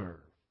deserve.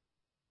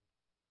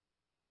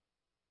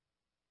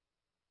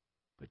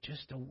 But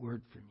just a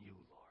word from you,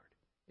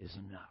 Lord, is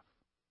enough.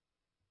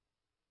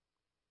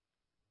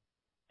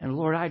 And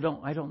Lord, I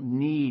don't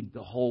need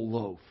the whole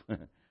loaf.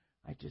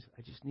 I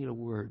just need a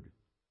word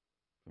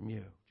from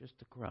you, just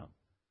a crumb.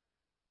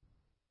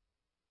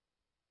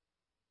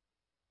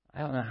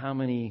 I don't know how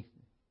many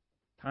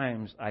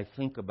times I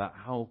think about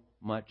how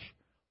much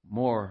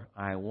more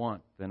I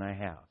want than I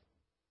have.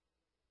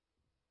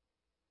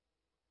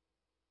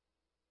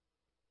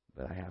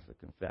 But I have to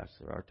confess,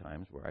 there are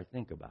times where I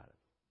think about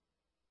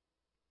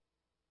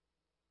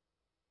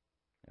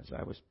it. As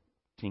I was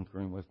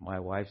tinkering with my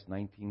wife's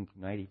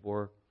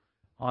 1994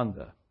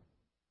 Honda,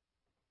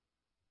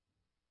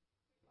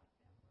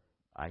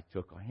 I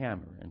took a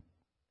hammer and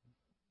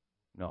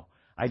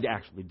I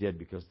actually did,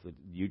 because the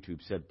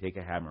YouTube said take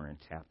a hammer and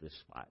tap this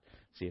spot,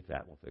 see if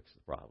that will fix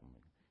the problem.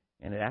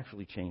 And it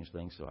actually changed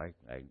things, so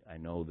I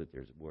know that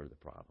there's where the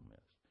problem is.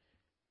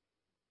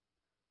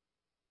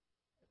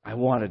 I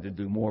wanted to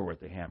do more with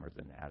the hammer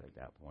than that at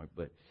that point,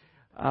 but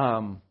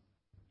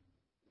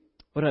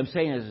what I'm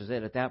saying is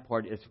that at that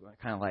part it's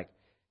kind of like,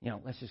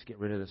 let's just get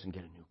rid of this and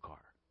get a new car.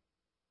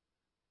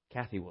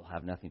 Kathy will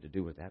have nothing to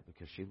do with that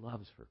because she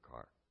loves her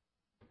car.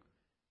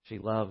 She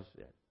loves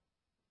it.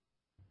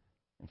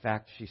 In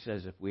fact, she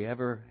says if we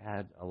ever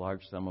had a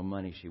large sum of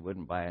money, she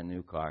wouldn't buy a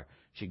new car.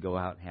 She'd go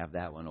out and have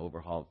that one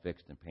overhauled,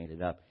 fixed, and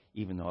painted up,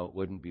 even though it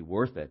wouldn't be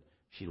worth it.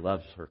 She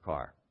loves her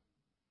car.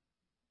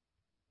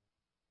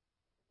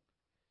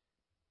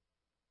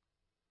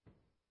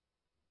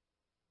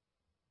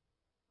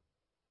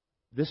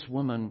 This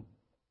woman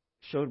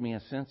showed me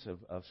a sense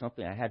of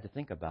something I had to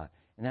think about,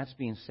 and that's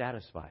being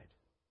satisfied.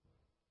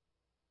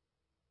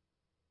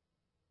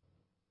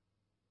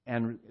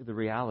 And the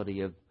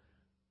reality of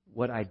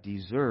what I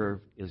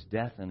deserve is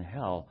death and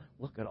hell.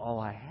 Look at all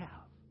I have.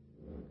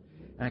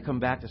 And I come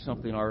back to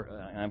something,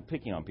 I'm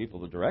picking on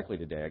people directly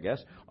today, I guess,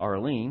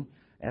 Arlene,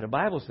 at a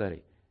Bible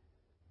study.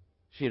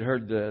 She had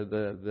heard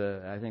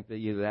I think that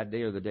either that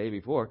day or the day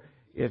before,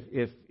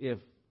 if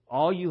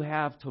all you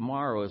have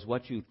tomorrow is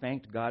what you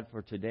thanked God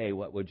for today,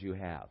 what would you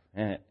have?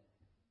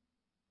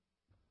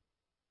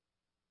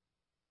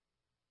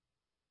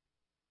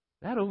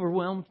 That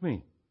overwhelmed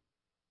me.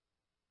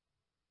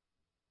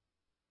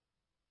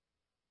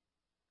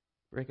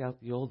 Break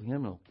out the old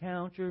hymnal.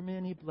 Count your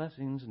many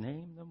blessings,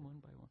 name them one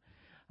by one.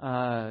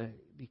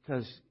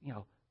 Because,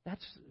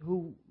 that's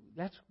the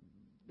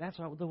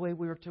way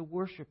we are to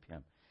worship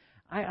Him.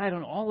 I don't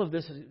know, all of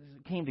this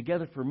came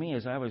together for me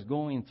as I was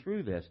going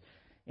through this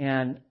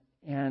and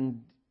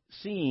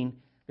seeing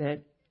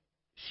that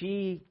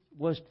she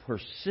was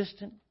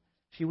persistent.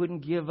 She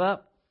wouldn't give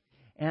up.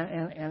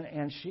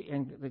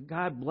 And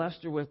God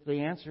blessed her with the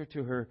answer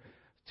to her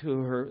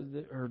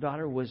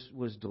daughter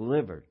was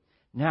delivered.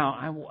 Now,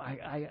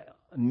 I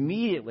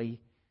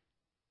immediately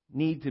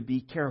need to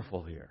be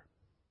careful here.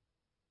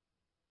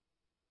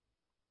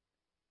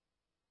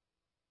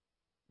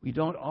 We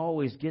don't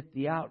always get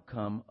the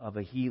outcome of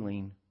a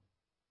healing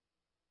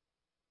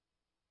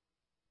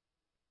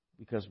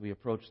because we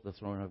approach the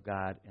throne of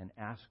God and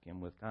ask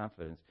Him with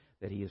confidence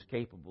that He is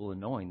capable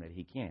and knowing that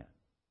He can.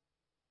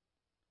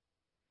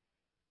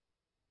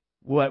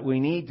 What we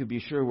need to be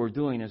sure we're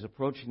doing is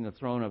approaching the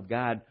throne of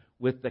God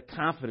with the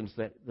confidence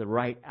that the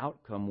right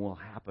outcome will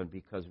happen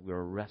because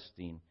we're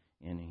resting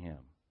in Him.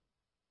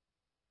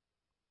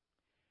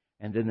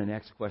 And then the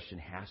next question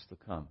has to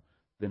come.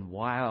 Then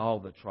why all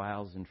the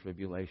trials and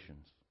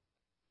tribulations?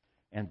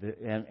 And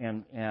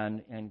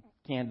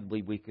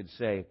candidly, we could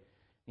say,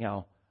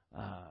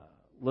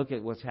 look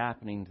at what's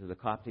happening to the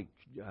Coptic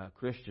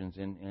Christians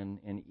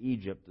in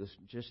Egypt. This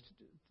just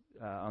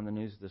on the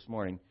news this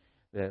morning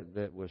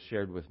that was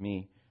shared with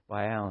me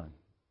by Alan.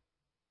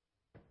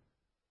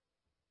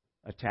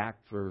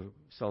 Attacked for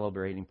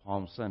celebrating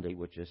Palm Sunday,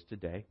 which is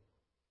today,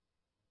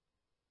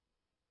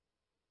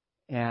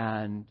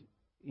 and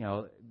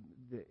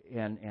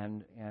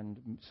and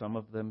some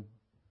of them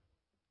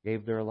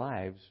gave their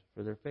lives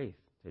for their faith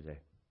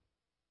today.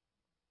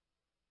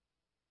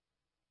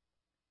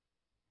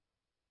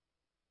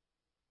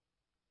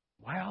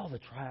 Why all the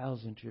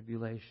trials and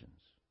tribulations?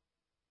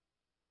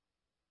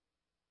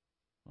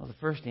 Well, the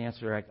first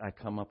answer I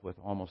come up with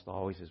almost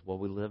always is, well,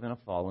 we live in a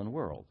fallen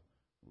world.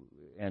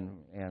 And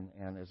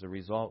as a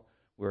result,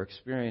 we're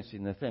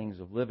experiencing the things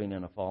of living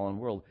in a fallen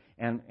world.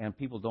 And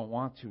people don't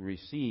want to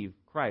receive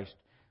Christ.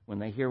 When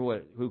they hear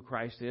who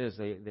Christ is,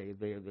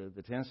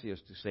 the tendency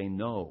is to say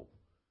no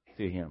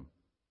to Him.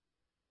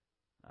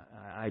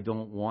 I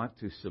don't want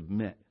to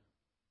submit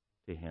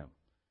to Him.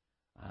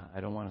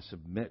 I don't want to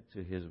submit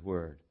to His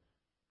Word.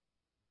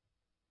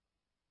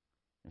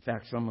 In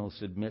fact, some will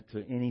submit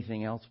to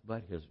anything else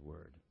but His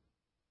Word.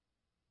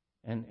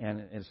 And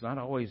it's not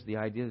always the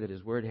idea that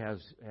His Word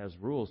has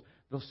rules.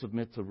 They'll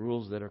submit to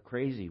rules that are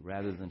crazy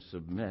rather than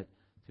submit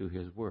to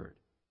His Word.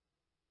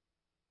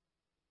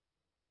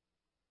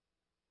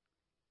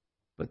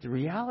 But the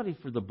reality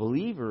for the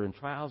believer in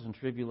trials and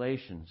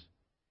tribulations,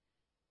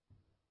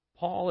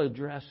 Paul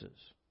addresses.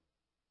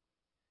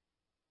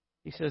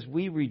 He says,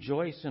 we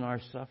rejoice in our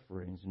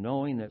sufferings,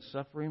 knowing that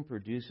suffering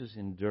produces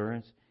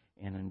endurance,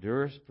 and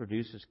endurance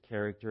produces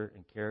character,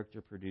 and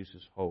character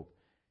produces hope.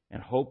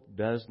 And hope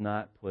does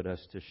not put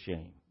us to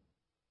shame,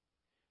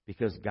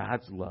 because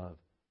God's love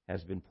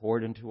has been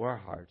poured into our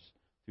hearts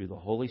through the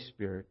Holy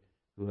Spirit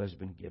who has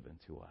been given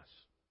to us.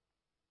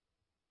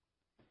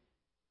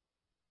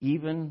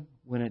 Even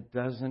when it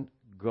doesn't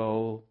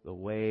go the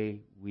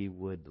way we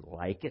would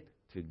like it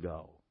to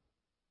go,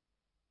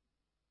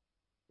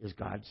 is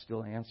God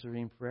still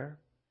answering prayer?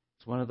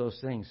 It's one of those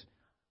things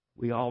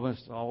we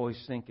almost always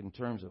think in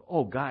terms of,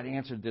 oh, God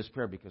answered this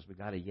prayer because we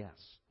got a yes.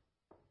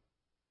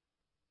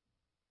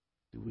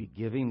 Do we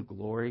give Him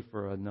glory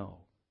for a no?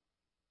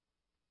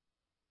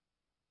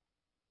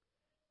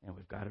 And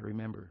we've got to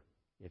remember,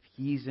 if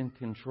He's in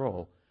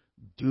control,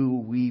 do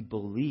we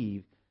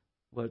believe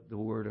what the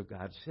Word of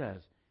God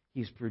says?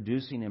 He's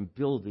producing and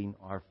building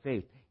our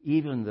faith,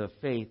 even the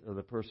faith of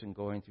the person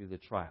going through the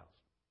trials.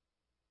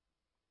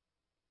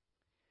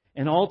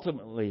 And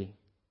ultimately,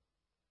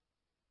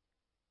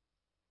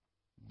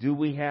 do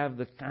we have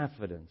the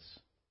confidence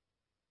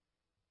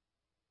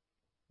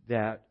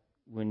that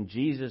when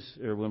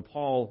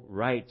Paul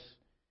writes,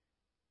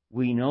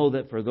 we know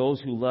that for those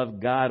who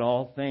love God,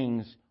 all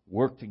things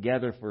work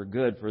together for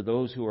good for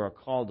those who are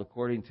called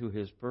according to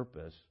His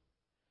purpose?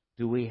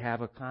 Do we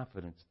have a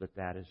confidence that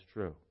that is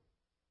true?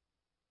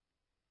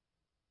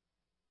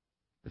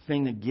 The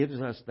thing that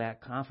gives us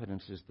that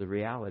confidence is the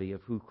reality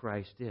of who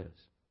Christ is.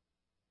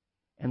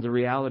 And the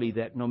reality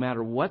that no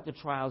matter what the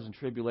trials and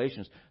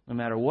tribulations, no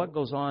matter what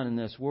goes on in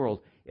this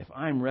world, if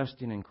I'm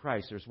resting in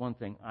Christ, there's one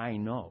thing I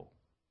know.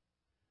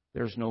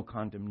 There's no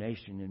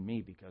condemnation in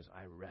me because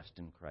I rest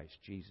in Christ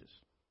Jesus.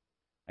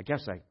 I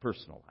guess I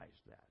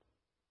personalized that.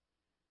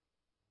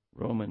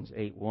 Romans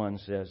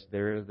 8:1 says,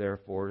 there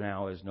therefore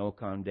now is no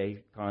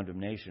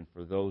condemnation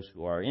for those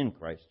who are in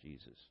Christ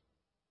Jesus.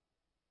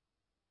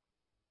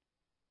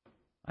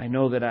 I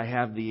know that I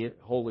have the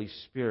Holy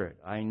Spirit.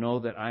 I know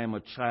that I am a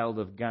child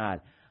of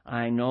God.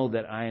 I know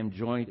that I am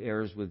joint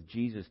heirs with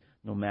Jesus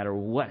no matter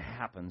what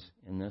happens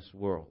in this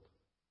world.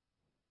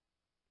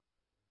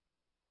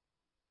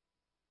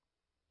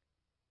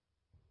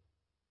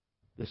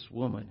 This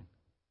woman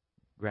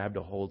grabbed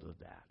a hold of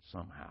that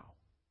somehow.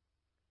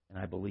 And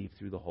I believe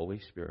through the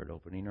Holy Spirit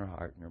opening her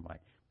heart and her mind,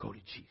 go to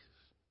Jesus.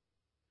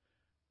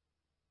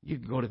 You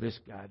can go to this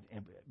God,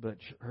 but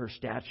her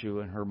statue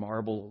and her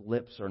marble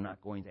lips are not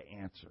going to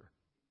answer.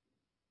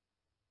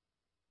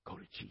 Go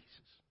to Jesus.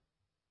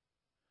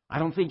 I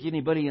don't think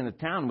anybody in the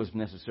town was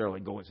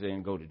necessarily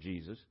saying go to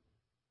Jesus.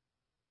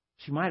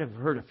 She might have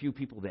heard a few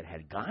people that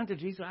had gone to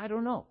Jesus. I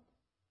don't know.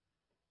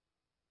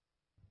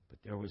 But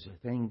there was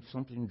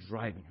something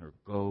driving her,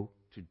 go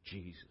to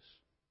Jesus.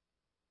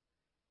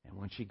 And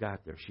when she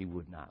got there, she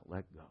would not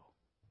let go.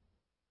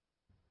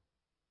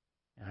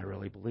 And I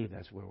really believe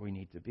that's where we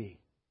need to be.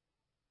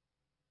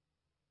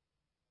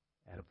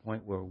 At a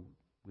point where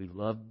we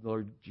love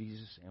Lord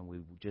Jesus and we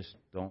just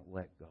don't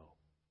let go.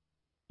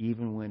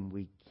 Even when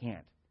we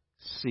can't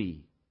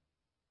see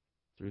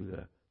through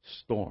the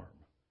storm,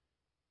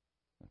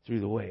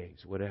 through the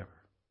waves, whatever.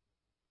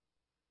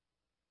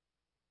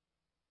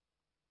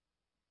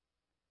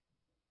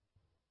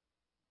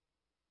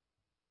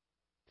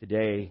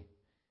 Today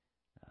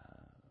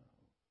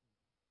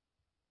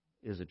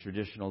is a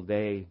traditional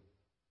day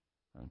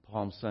on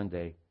Palm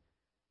Sunday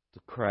to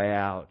cry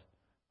out,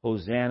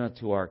 Hosanna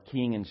to our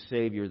King and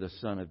Savior, the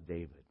Son of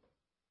David.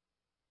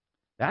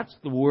 That's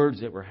the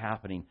words that were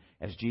happening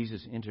as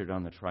Jesus entered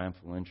on the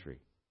triumphal entry.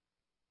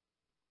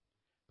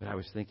 But I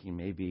was thinking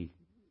maybe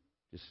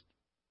just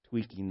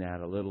tweaking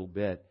that a little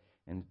bit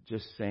and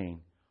just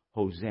saying,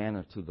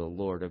 Hosanna to the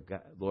Lord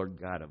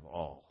God of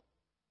all.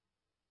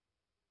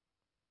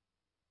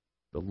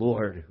 The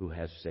Lord who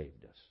has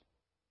saved us.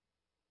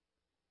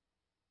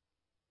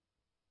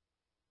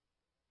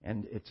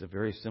 And it's a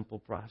very simple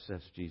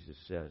process, Jesus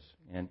says.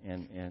 And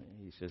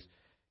He says,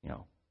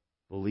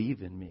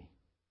 believe in me.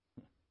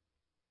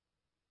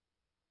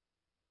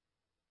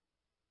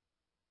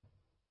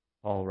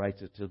 Paul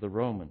writes it to the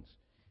Romans.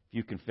 If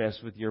you confess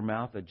with your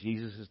mouth that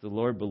Jesus is the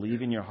Lord,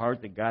 believe in your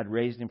heart that God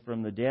raised Him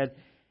from the dead,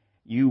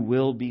 you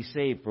will be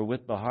saved. For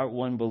with the heart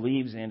one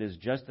believes and is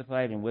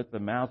justified, and with the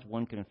mouth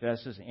one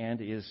confesses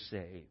and is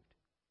saved.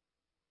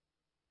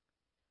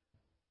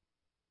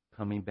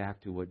 Coming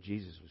back to what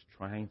Jesus was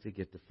trying to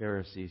get the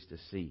Pharisees to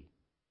see.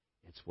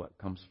 It's what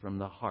comes from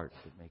the heart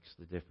that makes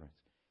the difference.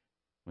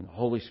 When the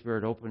Holy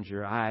Spirit opens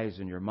your eyes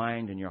and your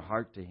mind and your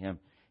heart to Him,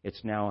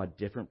 it's now a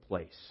different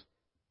place.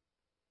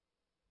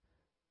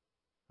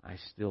 I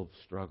still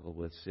struggle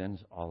with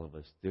sins. All of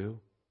us do.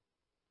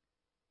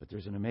 But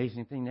there's an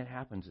amazing thing that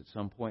happens at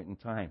some point in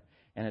time.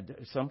 And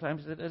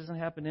sometimes it doesn't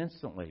happen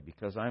instantly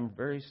because I'm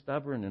very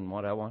stubborn in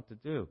what I want to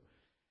do.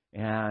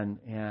 And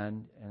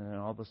then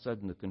all of a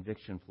sudden the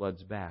conviction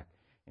floods back.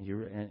 And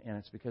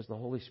it's because the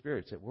Holy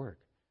Spirit's at work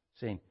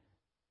saying,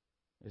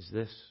 is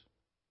this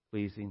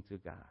pleasing to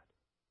God?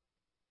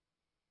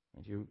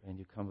 And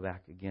you come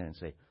back again and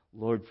say,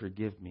 Lord,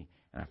 forgive me.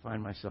 And I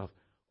find myself,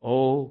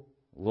 oh,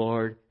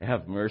 Lord,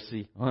 have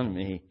mercy on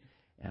me.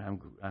 And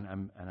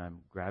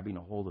I'm grabbing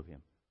a hold of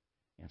Him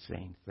and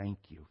saying, thank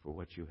you for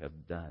what you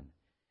have done.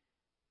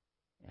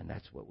 And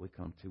that's what we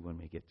come to when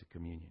we get to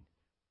communion.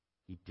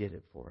 He did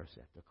it for us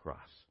at the cross.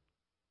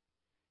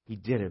 He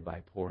did it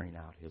by pouring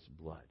out His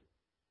blood.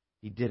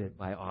 He did it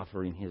by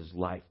offering His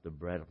life, the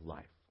bread of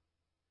life.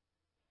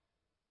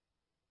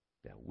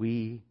 That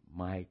we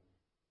might,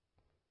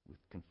 with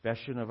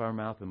confession of our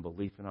mouth and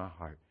belief in our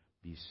heart,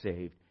 be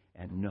saved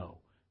and know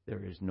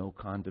there is no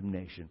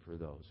condemnation for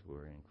those who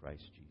are in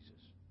Christ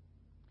Jesus.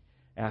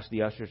 Ask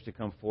the ushers to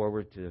come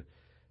forward to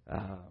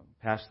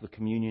pass the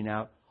communion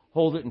out.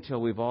 Hold it until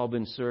we've all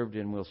been served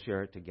and we'll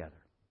share it together.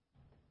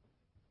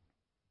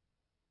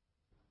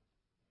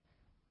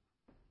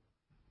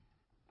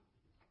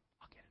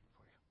 I'll get it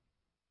for you.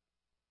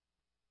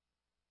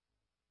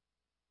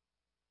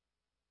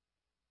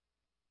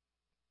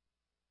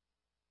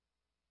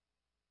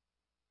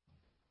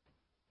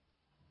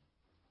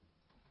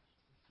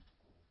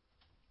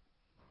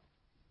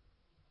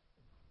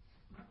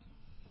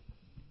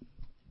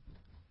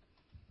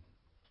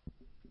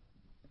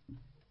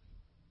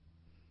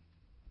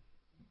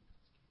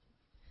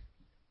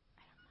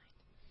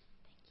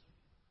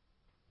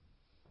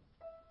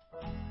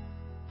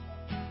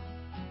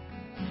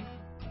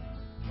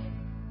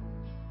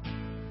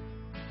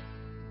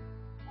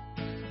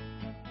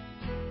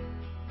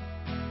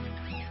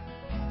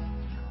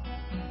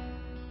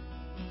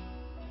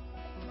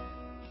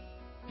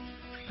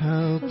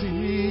 How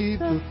deep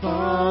the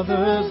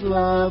Father's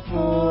love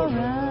for us,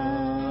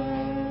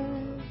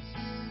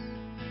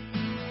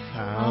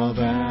 how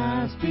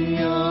vast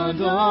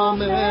beyond all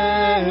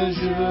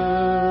measure,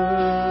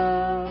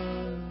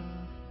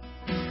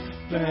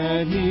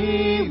 that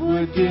He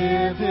would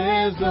give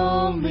His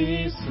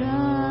only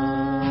Son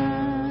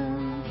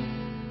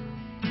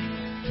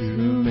to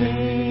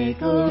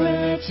make a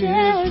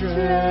wretched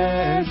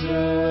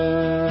treasure.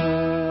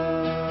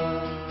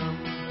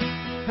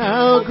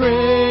 How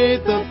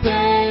great the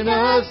pain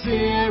of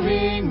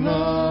searing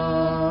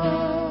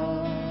loss!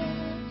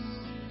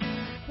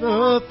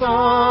 The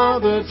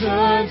Father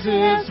turns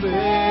His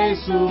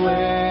face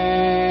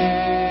away,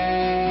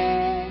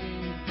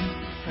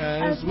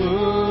 as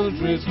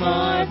wounds which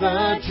mar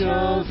the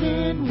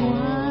chosen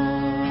one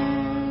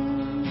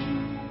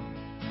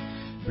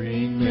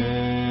bring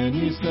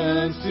many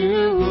sons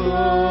to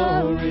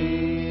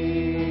glory.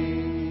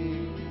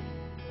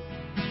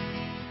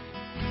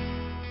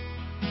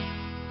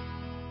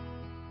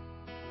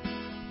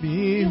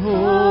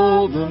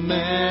 Behold the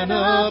man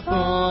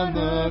upon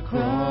the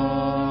cross,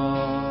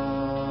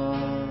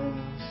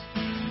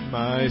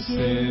 my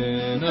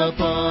sin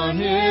upon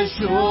His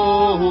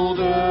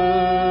shoulders.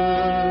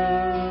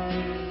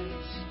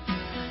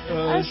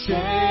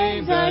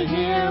 Ashamed I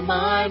hear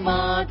my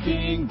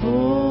mocking voice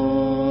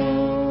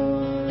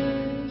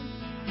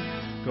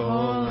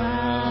call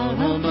out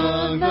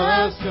among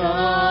the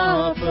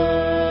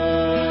scoffers.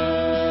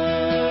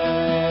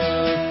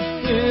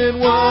 It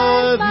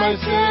was my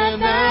sin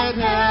that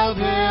held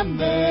Him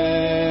there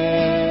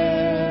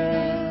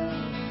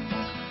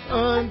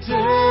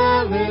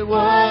until it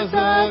was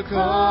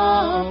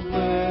accomplished.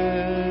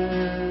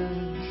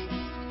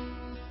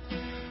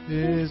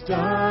 His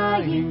dying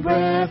dying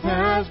breath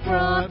has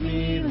brought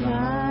me life.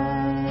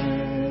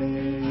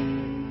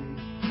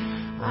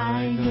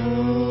 I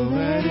know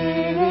that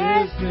it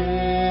is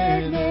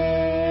finished.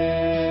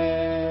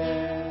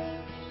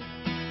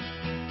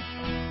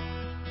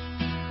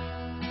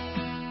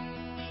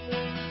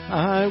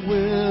 I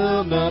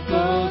will not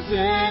boast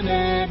in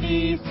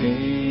anything,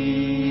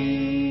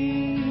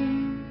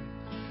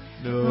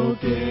 no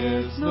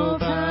gifts, no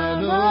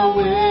power, no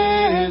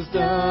wisdom,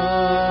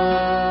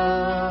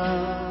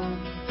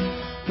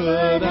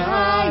 but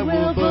I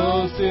will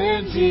boast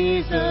in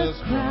Jesus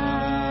Christ,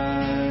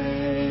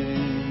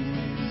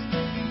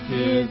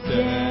 His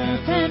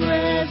death and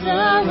resurrection.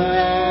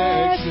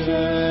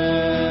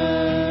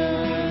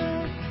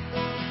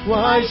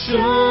 Why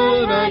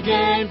should I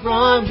gain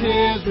from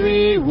His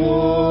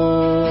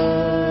reward?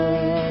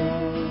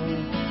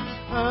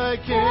 I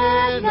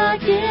cannot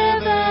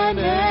give an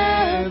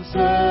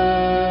answer,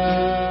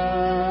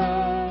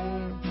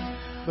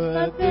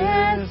 but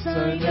this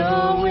I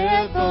know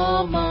with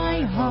all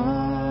my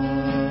heart.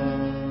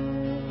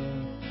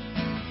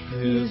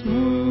 His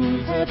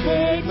wounds have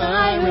paid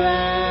my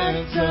ransom.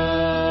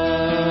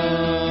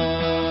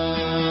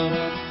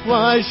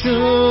 Why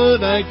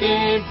should I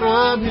gain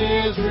from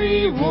His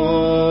reward?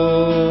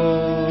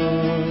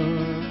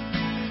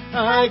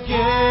 I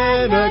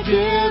cannot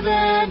give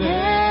an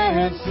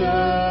answer,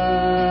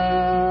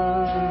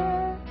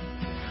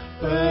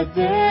 but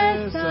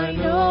this I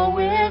know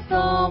with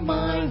all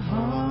my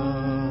heart.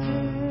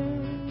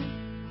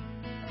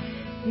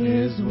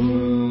 His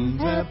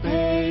wounds have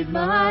paid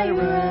my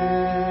ransom.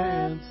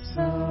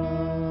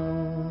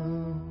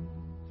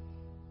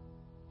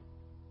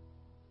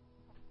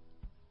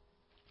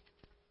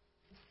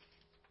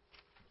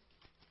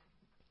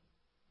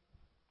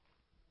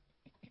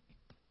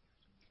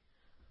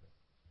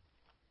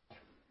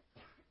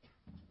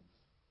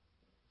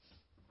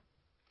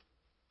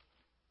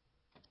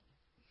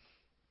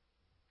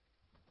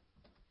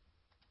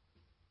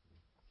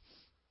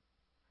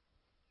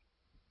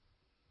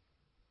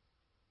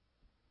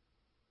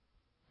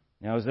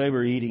 Now as they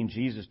were eating,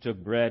 Jesus took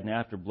bread, and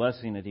after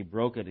blessing it, He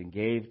broke it and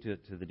gave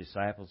to the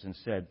disciples and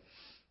said,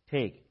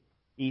 "Take,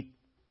 eat,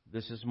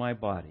 this is my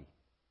body."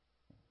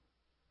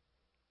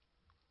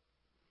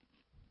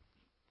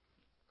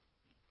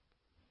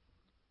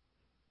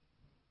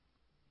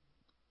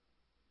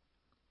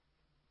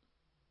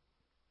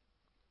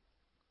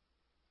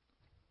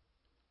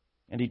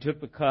 And He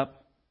took the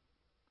cup,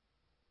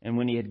 and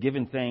when He had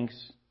given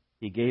thanks,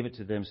 He gave it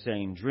to them,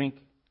 saying, "Drink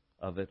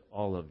of it,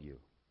 all of you.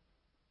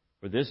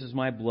 For this is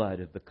my blood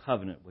of the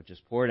covenant, which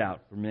is poured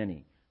out for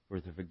many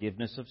for the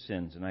forgiveness of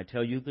sins. And I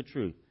tell you the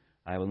truth,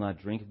 I will not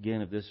drink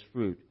again of this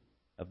fruit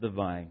of the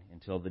vine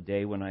until the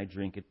day when I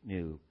drink it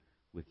new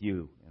with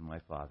you in my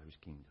Father's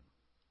kingdom."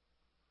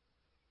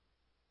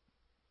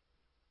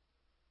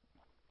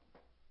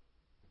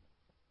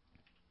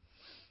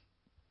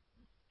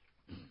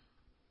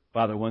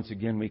 Father, once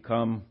again we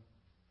come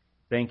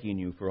thanking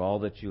you for all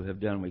that you have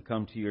done. We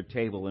come to your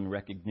table in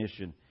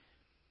recognition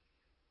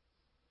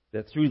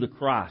that through the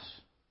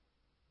cross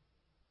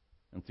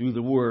and through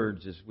the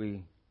words, as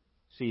we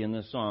see in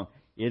this song,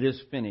 "It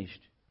is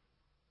finished,"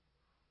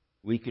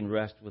 we can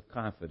rest with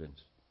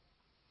confidence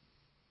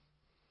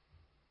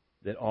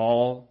that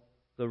all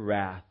the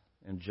wrath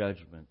and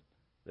judgment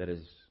that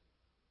is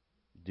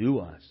due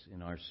us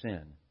in our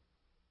sin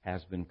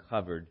has been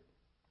covered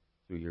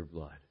through your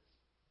blood.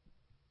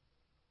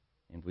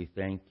 And we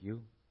thank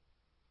you.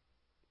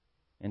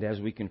 And as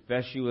we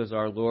confess you as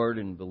our Lord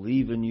and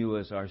believe in you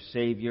as our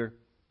Savior,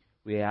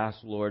 we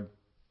ask, Lord,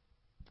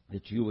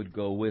 that you would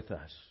go with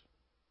us.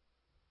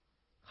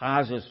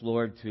 Cause us,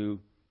 Lord, to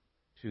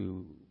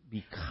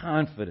be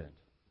confident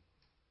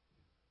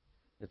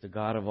that the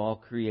God of all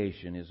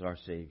creation is our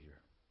Savior.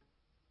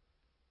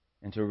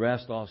 And to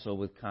rest also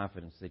with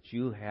confidence that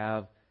you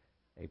have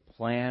a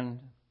plan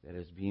that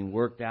is being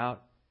worked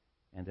out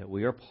and that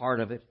we are part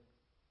of it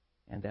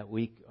and that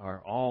we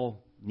are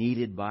all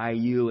needed by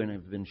you and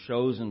have been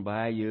chosen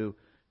by you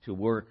to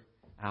work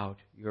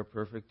out your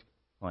perfect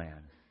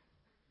plan.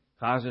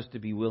 Cause us to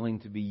be willing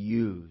to be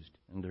used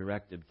and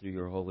directed through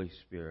your Holy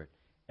Spirit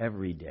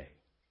every day,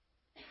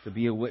 to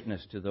be a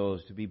witness to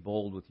those, to be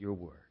bold with your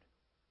word.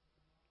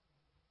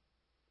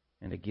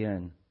 And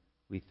again,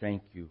 we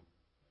thank you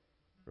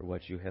for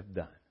what you have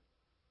done.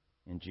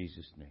 In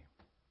Jesus' name,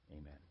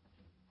 amen.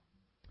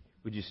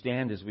 Would you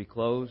stand as we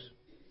close?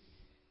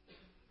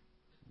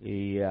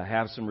 We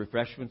have some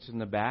refreshments in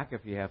the back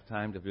if you have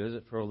time to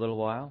visit for a little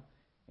while.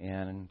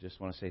 And just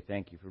want to say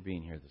thank you for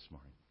being here this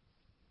morning.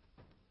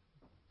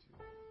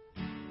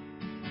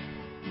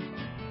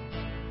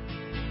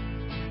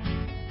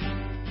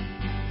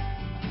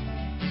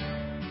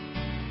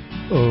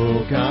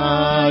 Oh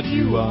God,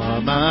 you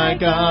are my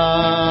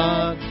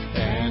God,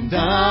 and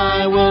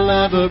I will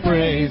ever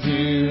praise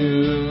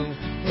you.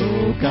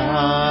 Oh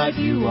God,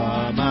 you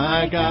are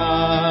my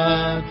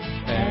God,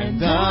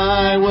 and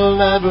I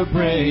will ever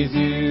praise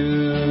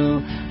you.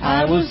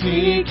 I will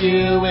seek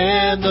you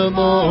in the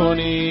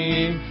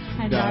morning,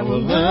 And I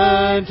will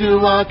learn to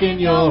walk in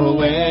your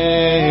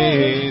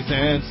ways,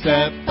 and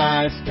step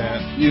by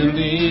step you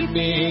lead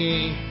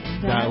me,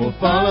 and I will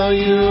follow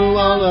you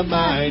all of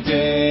my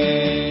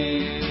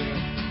days.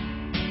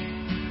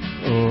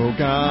 Oh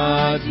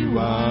God, you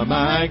are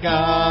my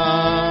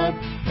God,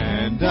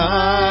 and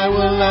I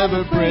will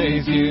ever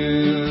praise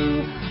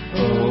you.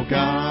 Oh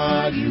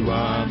God, you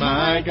are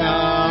my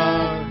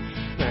God,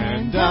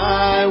 and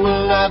I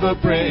will ever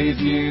praise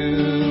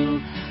you.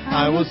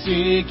 I will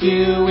seek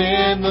you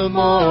in the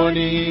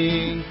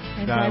morning,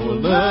 and I will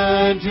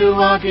learn to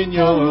walk in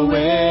your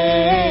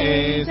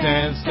ways,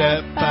 and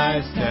step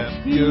by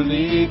step you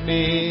lead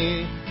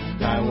me,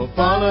 and I will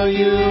follow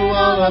you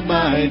all of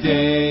my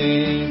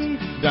days.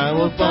 And I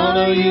will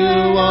follow you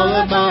all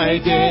of my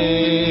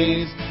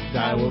days. And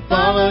I will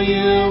follow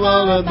you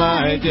all of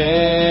my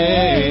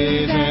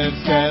days, and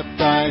step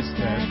by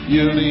step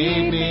you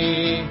lead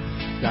me.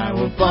 And I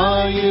will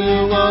follow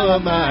you all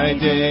of my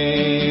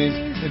days.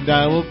 And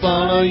I will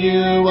follow you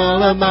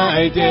all of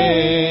my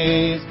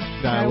days.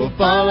 And I will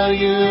follow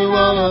you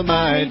all of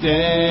my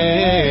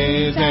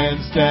days,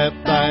 and step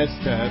by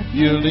step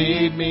you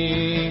lead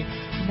me.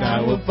 And I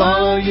will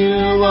follow you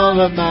all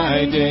of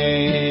my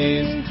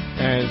days,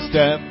 and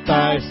step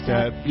by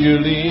step you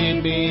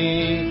lead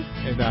me.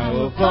 And I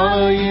will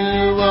follow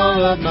you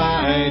all of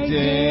my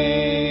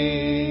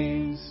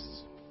days.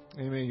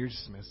 Amen. You're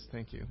dismissed.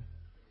 Thank you.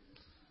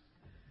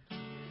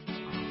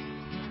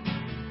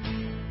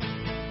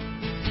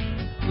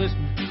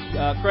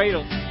 Listen,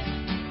 Cradle.